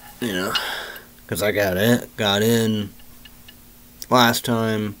 you know, because I got in last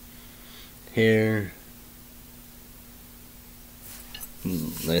time here.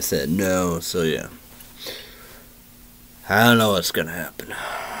 They said no, so yeah. I don't know what's gonna happen.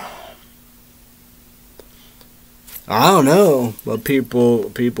 I don't know, but people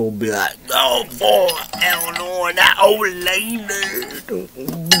be like, oh boy, Illinois, that old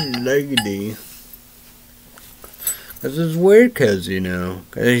lady. Cause it's weird, cause you know,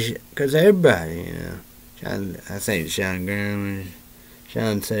 cause everybody, you know, I think Shallon Graham,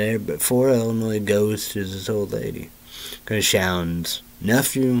 Shallon said everybody, 4 Illinois goes to this old lady, cause Shallon's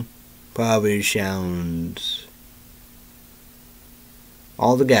nephew, probably Shallon's,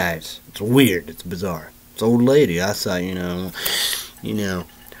 all the guys. It's weird. It's bizarre. It's old lady. I saw, you know,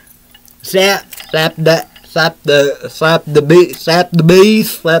 slap the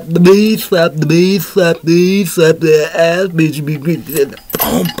ass, bitch, be great.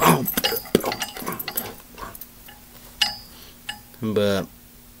 But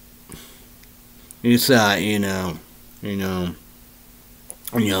It's I'm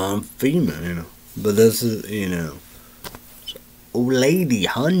female, but this is, old lady,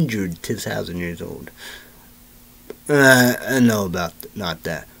 100 to 1,000 years old. I know about not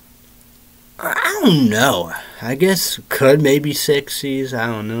that. I don't know. I guess could maybe 60s. I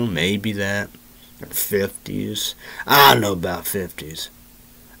don't know. Maybe that. Or 50s. I don't know about 50s.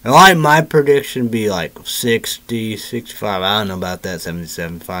 Like my prediction be like 60, 65. I don't know about that. 70,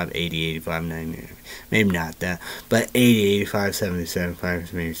 75, 80, 85, 90. Maybe not that. But 80, 85, 70,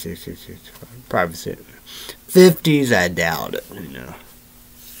 75, maybe 60, 65. Probably 60. 50s, I doubt it,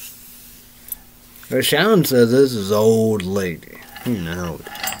 But Shawn says this is old lady.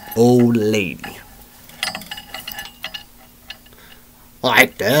 Old lady.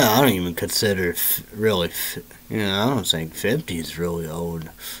 Like that, I don't even consider really, I don't think 50 is really old.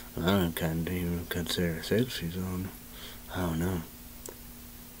 I don't even consider 60s old. I don't know.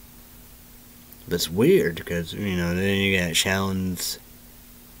 But it's weird because, then you got Shawn's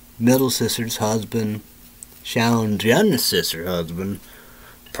middle sister's husband, Shawn's youngest sister's husband.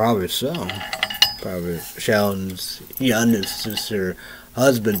 Probably so. Probably Shawn's youngest sister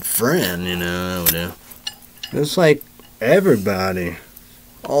husband friend, It's like everybody.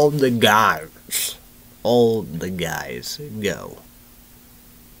 All the guys go.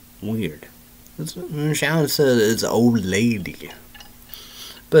 Weird. Shawn said it's old lady.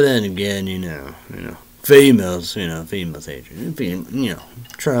 But then again, females, females age,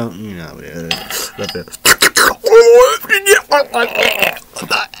 Trump, let's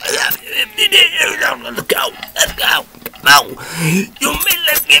go. Come on. You mean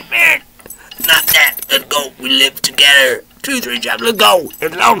let's get married? Not that. Let's go. We live together. 2, 3 jobs. Let's go.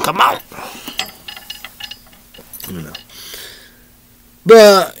 It's long. Come on.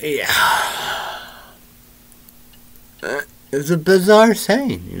 But yeah, it's a bizarre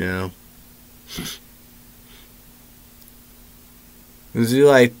saying, Cause you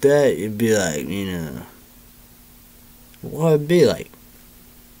like that, you'd be like, what would it be like?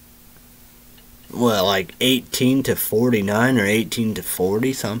 What, like 18 to 49 or 18 to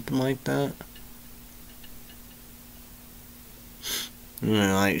 40, something like that?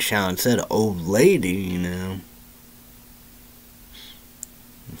 Like Shawn said, old lady,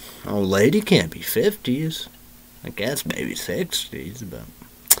 Old lady can't be 50s. I guess maybe 60s, but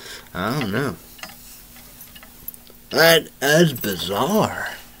I don't know. That's bizarre.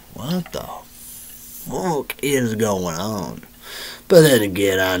 What the fuck is going on? But then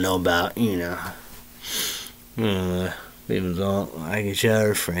again, I know about, people's all like each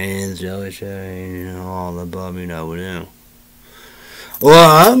other, friends, know each other, all the above, whatever.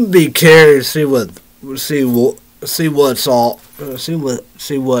 Well, I'm be curious to see what's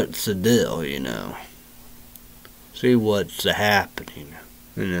the deal, See what's happening,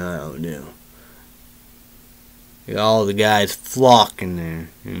 I don't know. All the guys flocking there,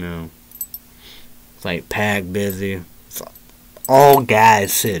 It's like packed busy. It's like all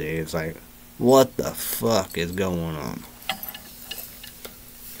guys city. It's like, what the fuck is going on?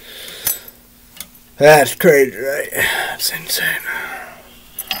 That's crazy, right? That's insane.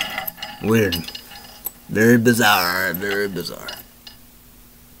 Weird. Very bizarre. Very bizarre.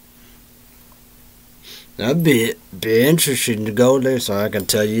 That'd be interesting to go there so I can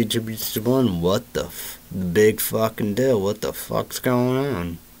tell you to be one what the big fucking deal. What the fuck's going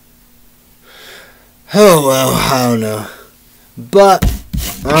on? Oh well, I don't know. But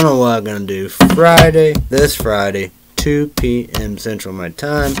I don't know what I'm gonna do. This Friday, 2 p.m. Central my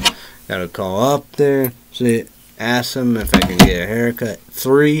time. Gotta call up there, ask them if I can get a haircut.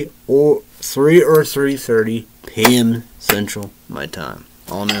 3 or 3:30 p.m. Central my time.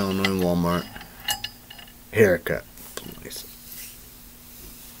 All in Illinois Walmart. Haircut place.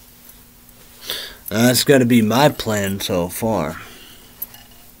 That's gonna be my plan so far.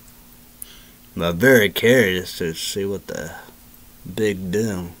 I'm very curious to see what the big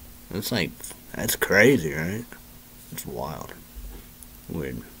deal. It's like, that's crazy, right? It's wild.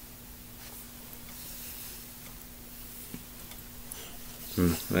 Weird.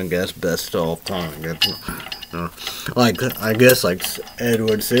 I guess best of all time. I guess like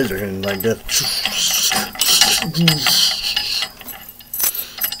Edward Scissorhands, like that.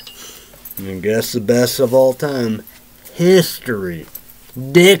 I guess the best of all time. History,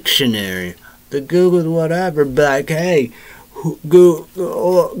 dictionary, the Google, whatever. But like, hey,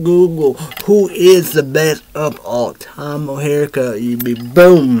 Google, who is the best of all time? Oh, haircut, you be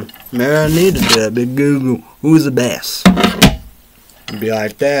boom. Man, I need to do that. Big Google, who's the best? I'd be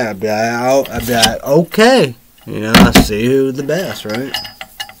like that. I'd be like, okay. I see who's the best, right?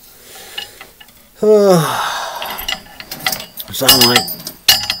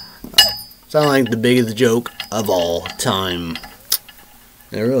 Sound like the biggest joke of all time.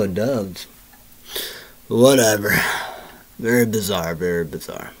 It really does. Whatever. Very bizarre, very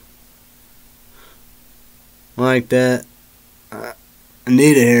bizarre. Like that. I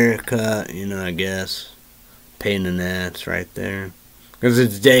need a haircut, you know, I guess. Pain in the ass right there. Because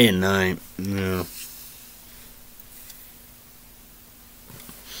it's day and night, you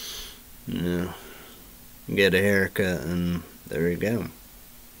know. Get a haircut and there you go.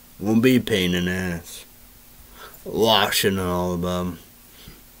 Won't be a pain in the ass. Washing and all above.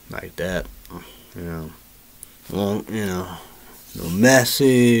 Like that. You know. Won't, you know. No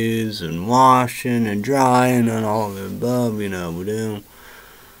messes and washing and drying and all of the above, you know, we do.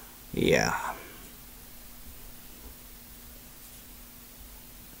 Yeah.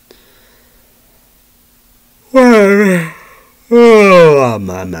 Oh,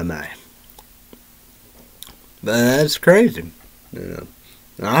 my. But that's crazy, you know.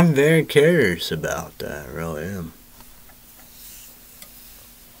 I'm very curious about that, I really am.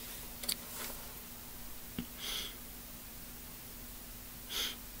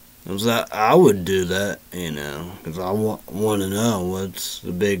 Cause I would do that, you know, because I want to know what's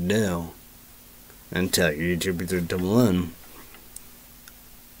the big deal. And tell YouTube 321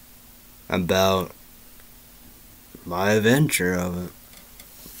 about my adventure of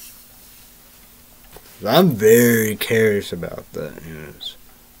it. I'm very curious about that, you know.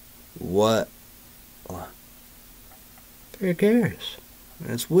 What? Very curious.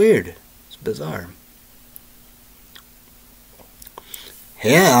 It's weird. It's bizarre.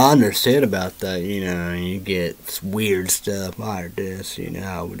 Yeah, I understand about that, you know, you get weird stuff like this, you know,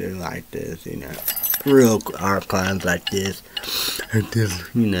 how we do like this, you know, real archives like this,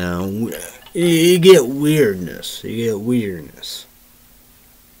 you know, you get weirdness, you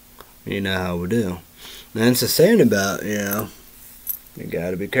know how we do. And it's the same about, you know, you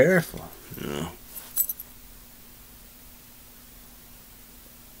gotta be careful, you know.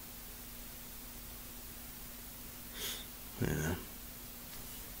 Yeah.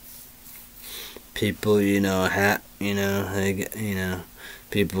 People, you know,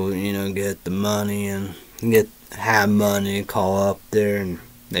 people, you know, get the money and have money, call up there and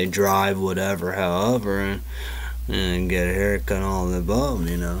they drive whatever, however, and get a haircut and all the above,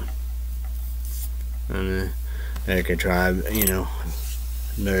 you know. And they could try, you know,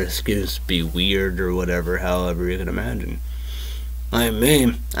 their excuse to be weird or whatever, however you can imagine. Like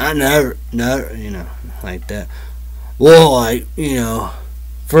me, I never, you know, like that. Well, like, you know,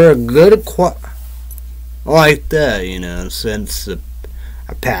 for a good like that, you know, since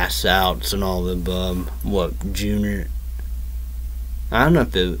I pass outs and all the above, what, junior? I don't know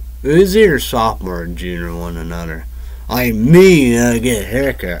if it was either sophomore or junior, one another. Like me, I get a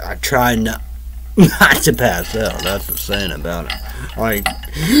haircut, I try not to pass out. That's the saying about it. Like,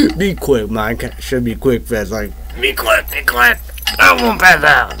 be quick, Mike. Should be quick, fast. Like, be quick. I won't pass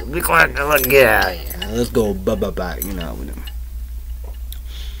out. Be quick, let's get out of here. Let's go, bye, you know.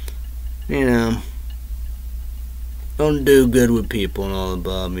 You know. Don't do good with people and all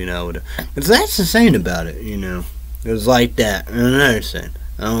above, you know. Because that's the saying about it, you know. It was like that. And another saying.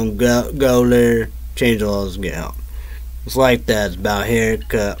 I don't go there, change the laws, and get out. It's like that. It's about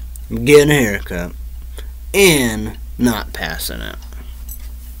haircut, getting a haircut, and not passing out.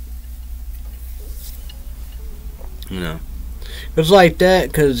 You know. It's like that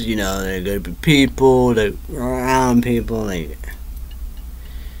because, you know, they're good to people, they're around people, they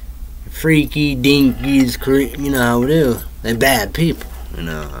freaky, dinkies, you know how we do. They bad people, you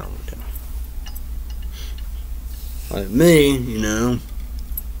know how we do. Like me, you know,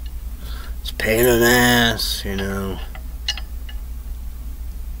 it's a pain in the ass, you know.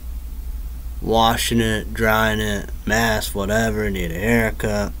 Washing it, drying it, mask, whatever, need a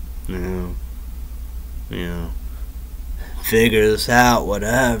haircut, you know. Figure this out,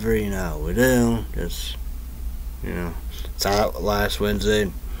 whatever, you know how we do. Just, you know, it's out last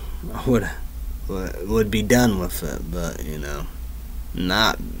Wednesday. I would be done with it, but, you know,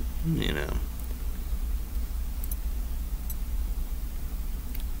 not, you know.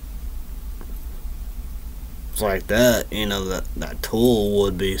 It's like that, you know, that tool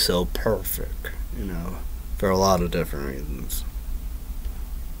would be so perfect, you know, for a lot of different reasons.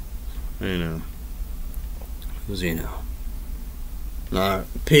 You know, because, you know, not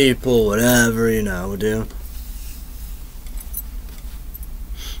people, whatever, you know, we do.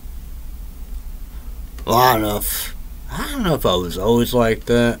 Well, I don't know if I was always like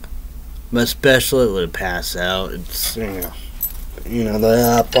that, but especially when it pass out, it's, you know,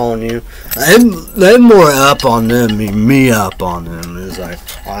 they're up on you. They're more up on them than me up on them. It's like,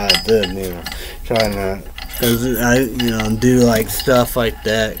 I did, you know, trying to Cause I, do like stuff like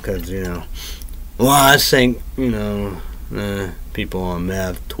that. Cause well, I think people on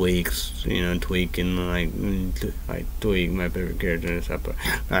meth tweaks, tweaking like tweak my favorite character and stuff. But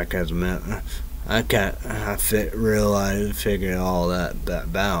I cause meth, figure all that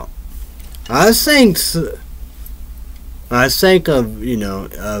about. I think of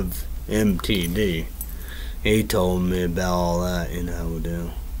MTD. He told me about all that,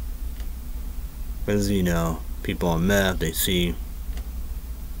 because people on meth, they see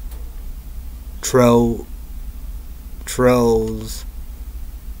trolls.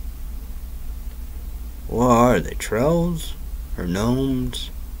 What are they? Trolls or gnomes?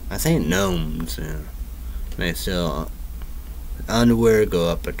 I think gnomes. Yeah. They sell underwear, go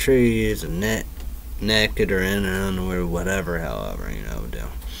up a trees, and naked or in an underwear, whatever, however, do.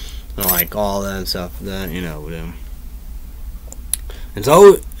 Like all that stuff that, do. And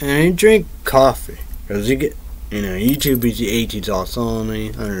so, and you drink coffee, because you get, YouTube is 18 sauce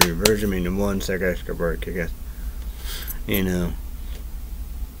only, under reversion, meaning 1 second extra break, I guess.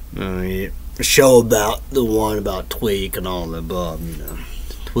 Show about the one about Tweak and all the above,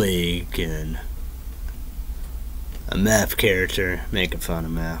 Tweak and a math character making fun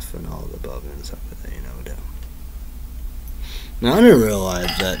of math and all the above and stuff like that, Now, I didn't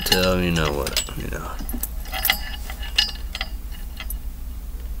realize that till,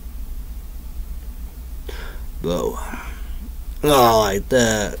 But, like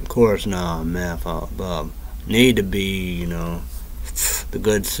that, of course, math all above. Need to be, the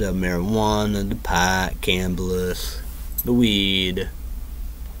good stuff, marijuana, the pot, cannabis, the weed,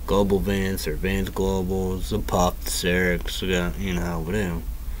 Global Vance or Vance Globals, the puff, the Syrups, whatever.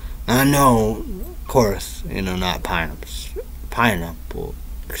 I know, of course, not Pineapple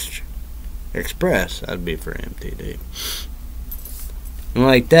Express, that'd be for MTD. And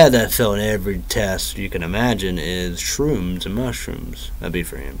like that failed every test you can imagine is shrooms and mushrooms. That'd be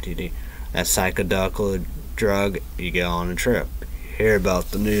for MTD. That psychedelic drug you get on a trip. You hear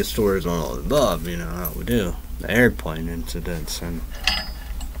about the news stories on all the above, how we do. The airplane incidents and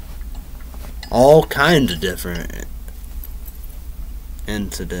all kinds of different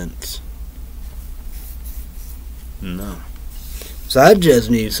incidents. No. So I just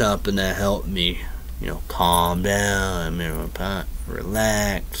need something that helped me, calm down,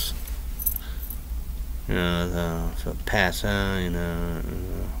 relax, pass out,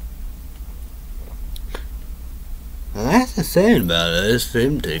 And that's the thing about it. It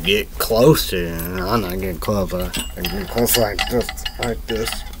seemed to get closer, I'm not getting close. I get close like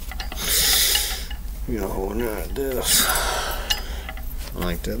this. Not this.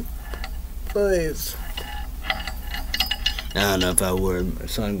 Like that. Please. I don't know if I wear my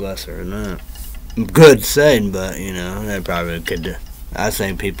sunglasses or not. Good saying, but they probably could. I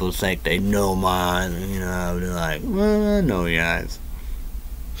think people think they know mine, and I would be like, well, I know your eyes.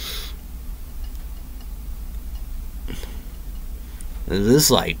 This is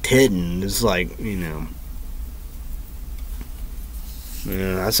like Tidden. This is like,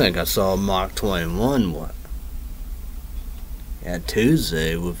 I think I saw Mach 21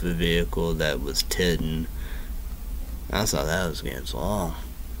 Tuesday with a vehicle that was Tidden. I thought that was against law.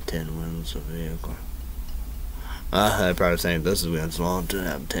 10 wins a vehicle. I probably think this is against law to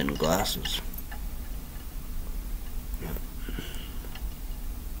have 10 glasses.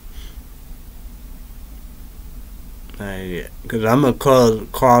 Because I'm a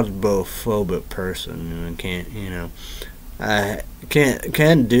claustrophobic person, I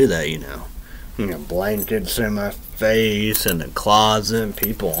can't do that, blankets in my face, in the closet, and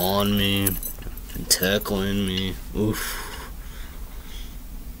people on me, and tickling me, oof.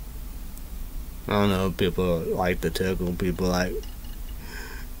 I don't know, people like to tickle, people like,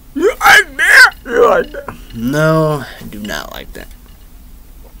 you like that, you like that. No, I do not like that.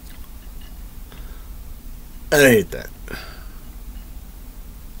 I hate that.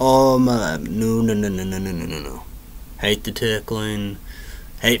 All my life. No. Hate the tickling.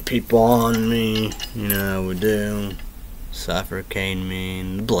 Hate people on me. I would do. Suffocating me.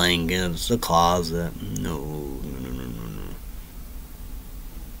 The blankets. The closet. No.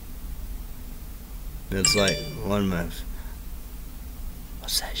 It's like one of my...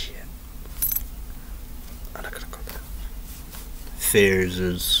 What's that shit? I'm not gonna go there. Fears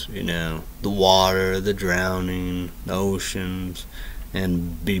is, the water, the drowning, the oceans,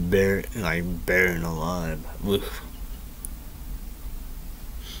 and be buried alive. Oof.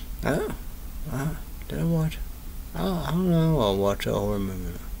 Did I watch? I don't know. I'll watch a horror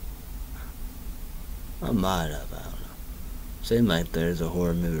movie. I might have. I don't know. Seems like there's a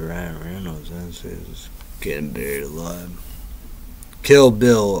horror movie Ryan Reynolds and says getting buried alive. Kill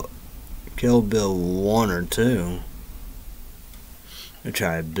Bill Kill Bill 1 or 2. I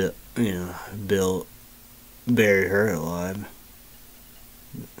try to, bury her alive.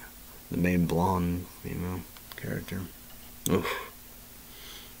 The main blonde, character. Oof.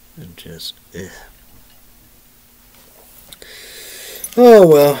 It just, Oh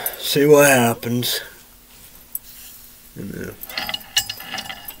well, see what happens.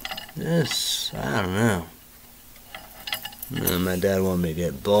 This, I don't know. My dad wanted me to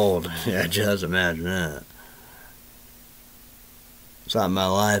get bald. Yeah, just imagine that. Thought my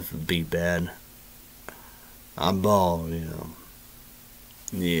life would be bad. I'm bald,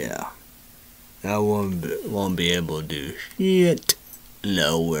 Yeah. I won't be able to do shit.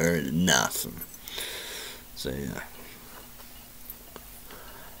 Nowhere, nothing. So,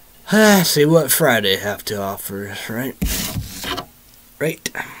 yeah. See what Friday have to offer us, right? Right.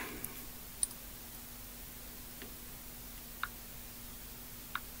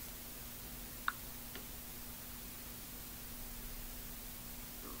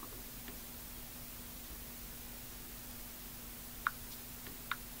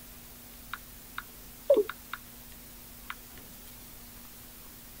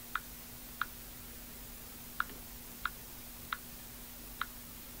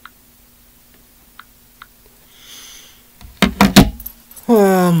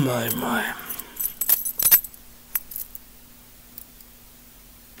 Oh, my.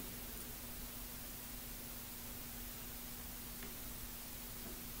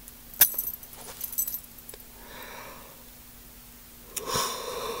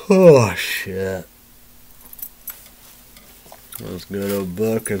 Oh, shit. This good old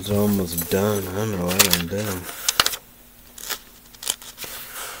book is almost done. I don't know what I'm doing.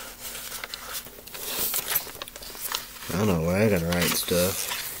 I don't know where I gotta write stuff.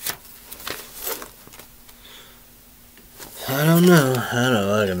 I don't know what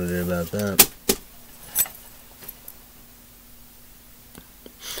I'm gonna do about that.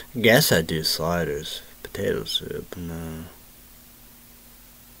 I guess I do sliders. Potato soup, no.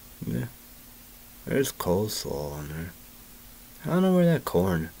 Yeah. There's coleslaw on there. I don't know where that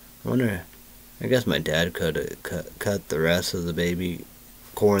corn. I guess my dad could have cut the rest of the baby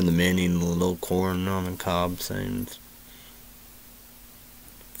corn, the mini little corn on the cob things.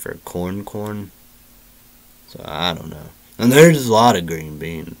 For corn. So I don't know. And there's a lot of green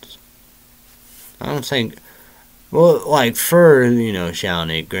beans. I don't think, well, like for, shall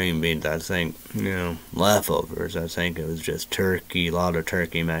eat green beans, I think, leftovers. I think it was just turkey, a lot of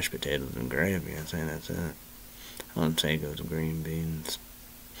turkey, mashed potatoes, and gravy. I think that's it. I don't think it was green beans.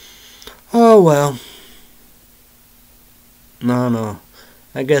 Oh, well. No.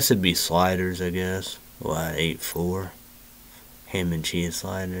 I guess it'd be sliders, I guess. Well, I ate 4. Ham and cheese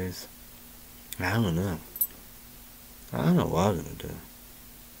sliders. I don't know. I don't know what I'm gonna do.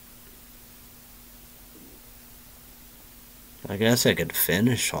 I guess I could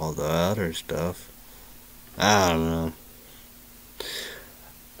finish all the other stuff. I don't know.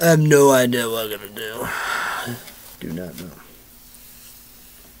 I have no idea what I'm gonna do. Do not know.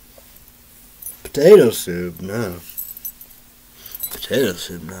 Potato soup, no. Potato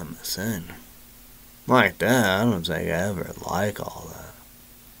soup, not my thing. Like that, I don't think I ever like all that.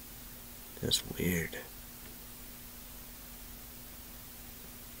 Just weird.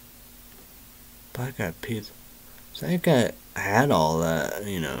 But I got pizza. I think I had all that,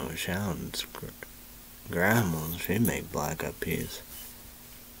 Shannon's grandma, she made black eyed peas.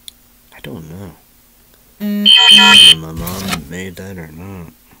 I don't know. Whether my mom made that or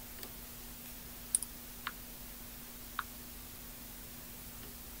not.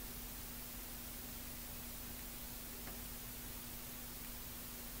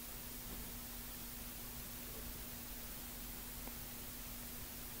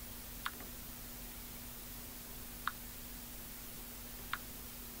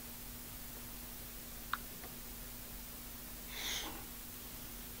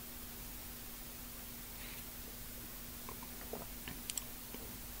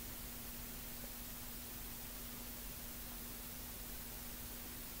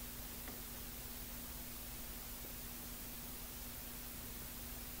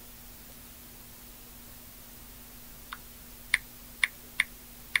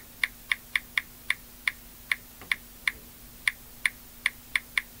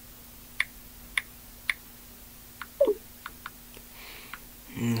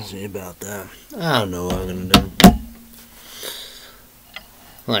 Let's see about that. I don't know what I'm gonna do.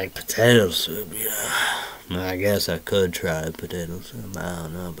 Like potato soup, yeah. I guess I could try potato soup. I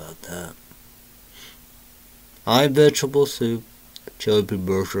don't know about that. I like vegetable soup, chili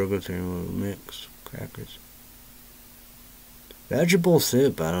pepper, sugar, cereal, mix, crackers. Vegetable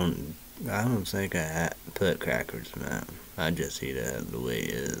soup, I don't I don't think I put crackers in that. I just eat it the way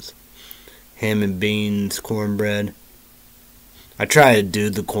it is. Ham and beans, cornbread. I try to do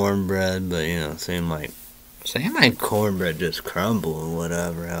the cornbread, but seem like cornbread just crumble or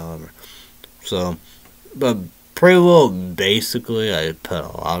whatever. However, so but pretty well basically I put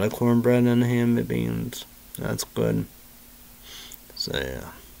a lot of cornbread in the ham and beans. That's good. So yeah.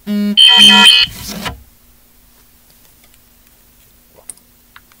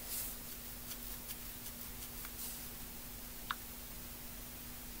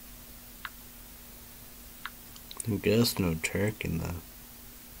 I guess no turkey though.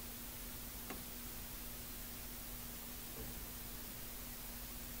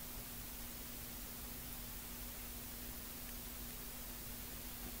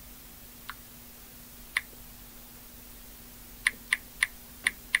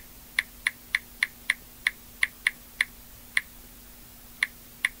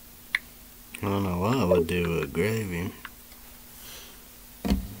 I don't know what I would do with gravy.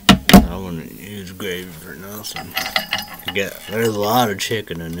 I wouldn't use gravy for nothing. There's a lot of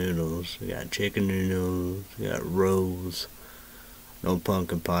chicken and noodles. We got chicken noodles, we got rolls, no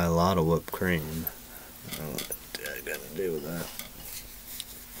pumpkin pie, a lot of whipped cream. I don't know what I gotta do with that.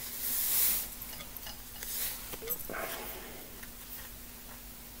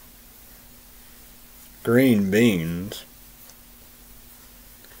 Green beans.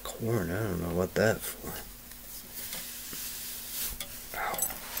 Corn, I don't know what that's for. Ow.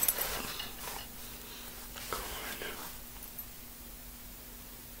 Corn.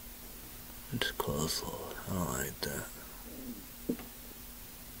 It's coleslaw. I don't like that.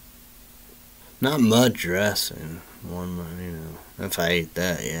 Not much dressing. If I ate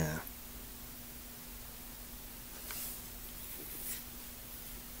that, yeah.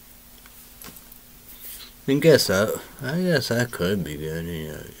 I guess that could be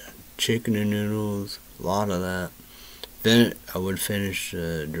good. Chicken and noodles, a lot of that. Then I would finish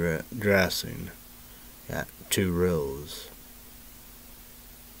the dressing. Got 2 rows.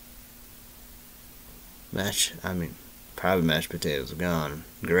 Probably mashed potatoes are gone.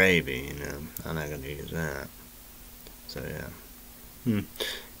 Gravy, I'm not gonna use that. So yeah.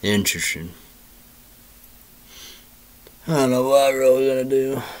 Interesting. I don't know what I'm really gonna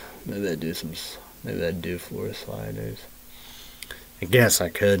do. Maybe I'd do 4 sliders. I guess I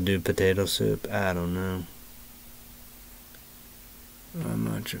could do potato soup. I don't know. Not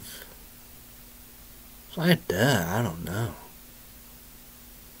much of... It's like that. I don't know.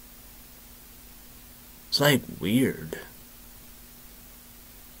 It's like weird.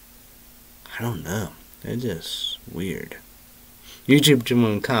 I don't know. It's just weird.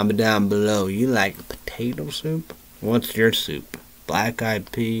 YouTube, comment down below. You like potato soup? What's your soup? Black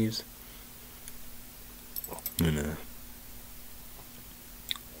eyed peas? I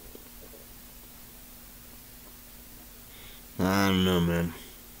don't know, man.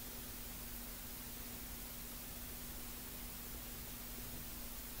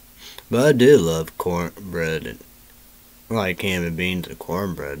 But I do love cornbread and like ham and beans and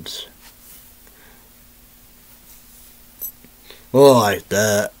cornbreads. Well, like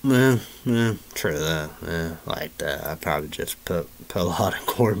that, true that, like that. I probably just put a lot of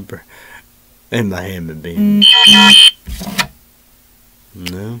cornbread in my ham and beans.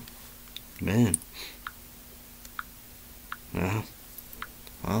 No, man. Well,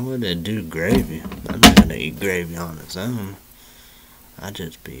 why would I do gravy? I'm not gonna eat gravy on its own. I'd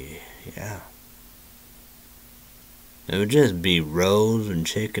just be, yeah. It would just be rolls and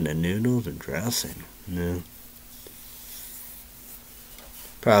chicken and noodles and dressing.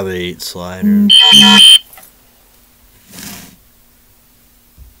 Probably eat sliders.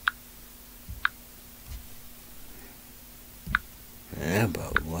 Yeah,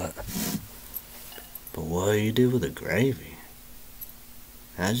 but what? But what do you do with the gravy?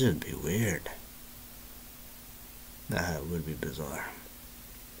 That'd just be weird. That would be bizarre.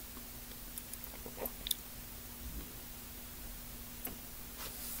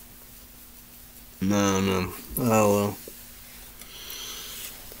 No. Oh well.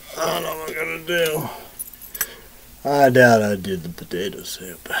 I don't know what I'm gonna do. I doubt I did the potato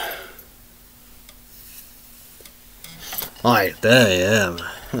soup. Like that, yeah.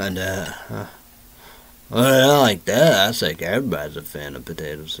 I doubt. Well, I like that. I think everybody's a fan of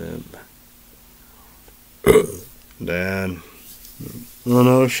potato soup. Dad. I don't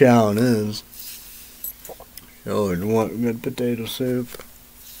know if Sharon is. She always want good potato soup.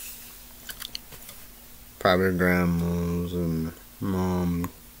 Probably grandmas and mom,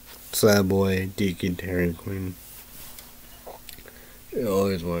 Subway, Deacon, Dairy Queen. She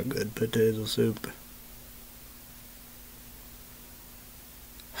always want good potato soup.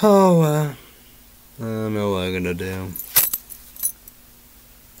 Oh, well. I don't know what I'm gonna do.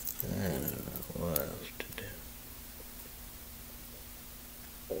 I don't know what else to do.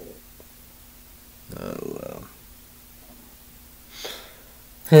 Oh, well.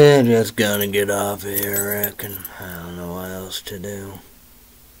 I'm just gonna get off here, I reckon. I don't know what else to do.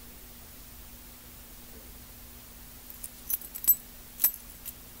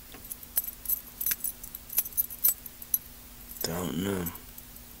 Don't know.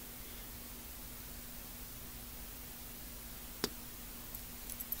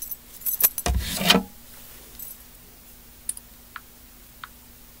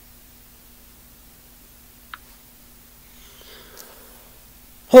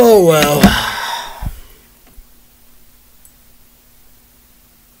 Oh well.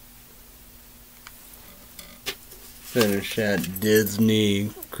 Finish that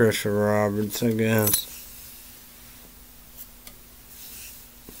Disney Christopher Roberts, I guess.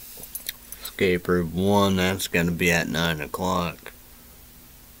 Escape Room 1, that's gonna be at 9 o'clock.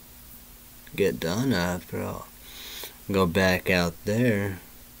 Get done after all. Go back out there.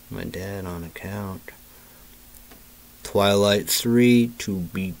 My dad on account. Twilight 3 to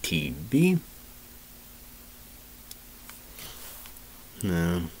BTV.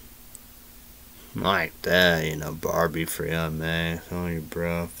 No. Like that, you know, Barbie for Max on your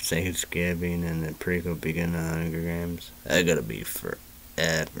bro. Thanksgiving and the prequel begin the Hunger Games. That gotta be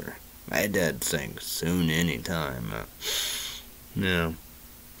forever. My dad thinks soon anytime. No.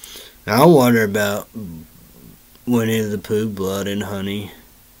 I wonder about Winnie the Pooh, Blood and Honey.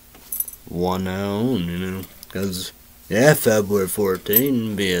 One on, you know. Because, yeah, February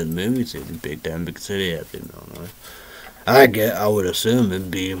 14th be at the movie theater, Big Time, Big City, I think, Illinois. I would assume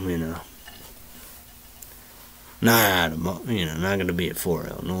it'd be, you know, not gonna be at 4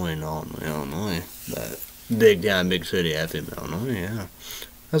 Illinois and all Illinois, but Big Time, Big City, I think, Illinois, yeah.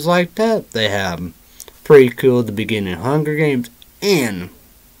 It's like that. They have pretty cool at the beginning of Hunger Games and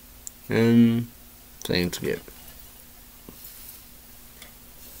Thanksgiving.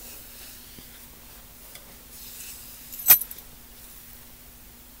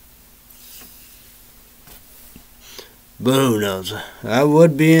 But who knows? That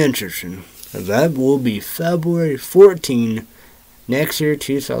would be interesting. That will be February 14 next year,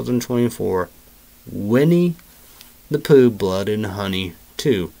 2024. Winnie the Pooh, Blood and Honey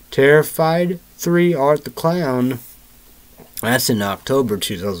 2. Terrified 3, Art the Clown. That's in October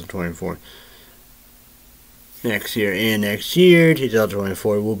 2024. Next year,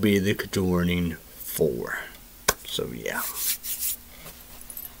 2024, will be The Conjuring 4. So, yeah.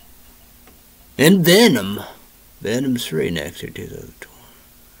 And Venom 3 next year,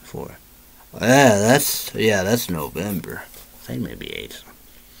 2024. That's November. I think maybe 8th.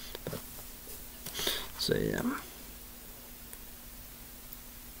 So, yeah.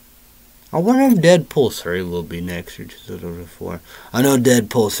 I wonder if Deadpool 3 will be next year, 2024. I know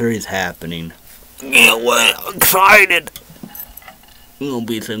Deadpool 3 is happening. Yeah, well, I'm excited. It's gonna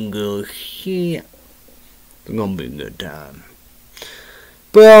be some good shit. It's gonna be a good time.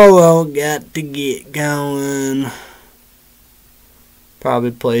 But, well, got to get going.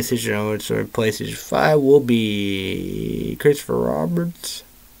 Probably PlayStation, or PlayStation 5 will be Christopher Roberts.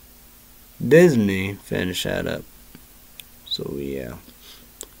 Disney, finish that up. So, yeah.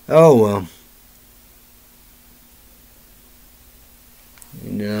 Oh, well.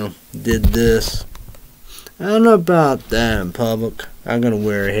 You know, did this. I don't know about that in public. I'm gonna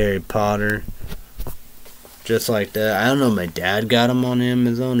wear a Harry Potter. Just like that. I don't know if my dad got them on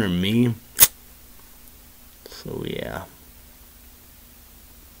Amazon or me. So, yeah.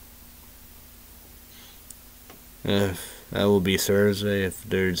 That will be Thursday if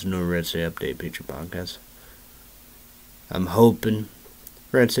there's no Red State Update Picture Podcast. I'm hoping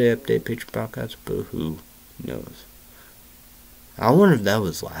Red State Update Picture Podcast, but who knows? I wonder if that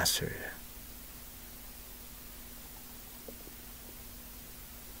was last year.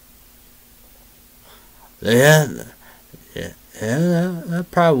 Yeah, that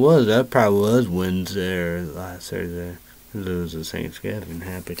probably was. That probably was Wednesday or last Thursday. It was a Thanksgiving.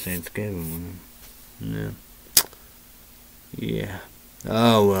 Happy Thanksgiving. Yeah. Yeah.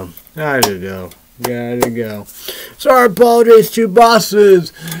 Oh, well. Gotta go. Sorry, apologies to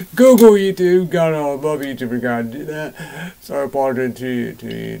bosses. Google, YouTube, God, I love YouTube, we gotta do that. Sorry, apologies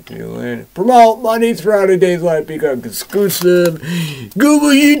to Lynn. Promote Monday throughout the day's life, become exclusive. Google,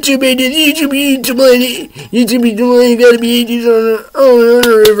 YouTube, and YouTube, Money. YouTube, Money, gotta be 80s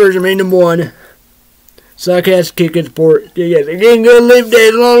on the version, main number 1. Suckass kicking sport. Yes, again, good live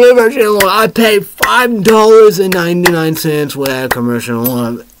days, long live our channel. I pay $5.99 without commercial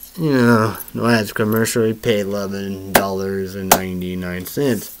on last commercial, we paid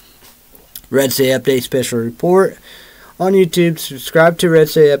 $11.99. Red State Update Special Report. On YouTube, subscribe to Red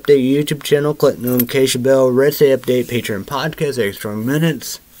State Update YouTube channel, click the notification bell, Red State Update Patreon podcast, extra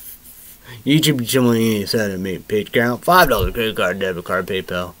minutes. YouTube channel, you need to set up page account, $5 credit card, debit card,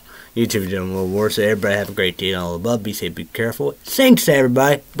 PayPal. YouTube channel will work, so everybody have a great day and all above. Be safe, be careful. Thanks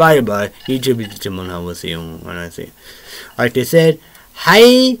everybody. Bye bye. YouTube channel, I will see you when I see you. Like they said,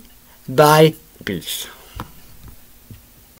 hi, bye, peace.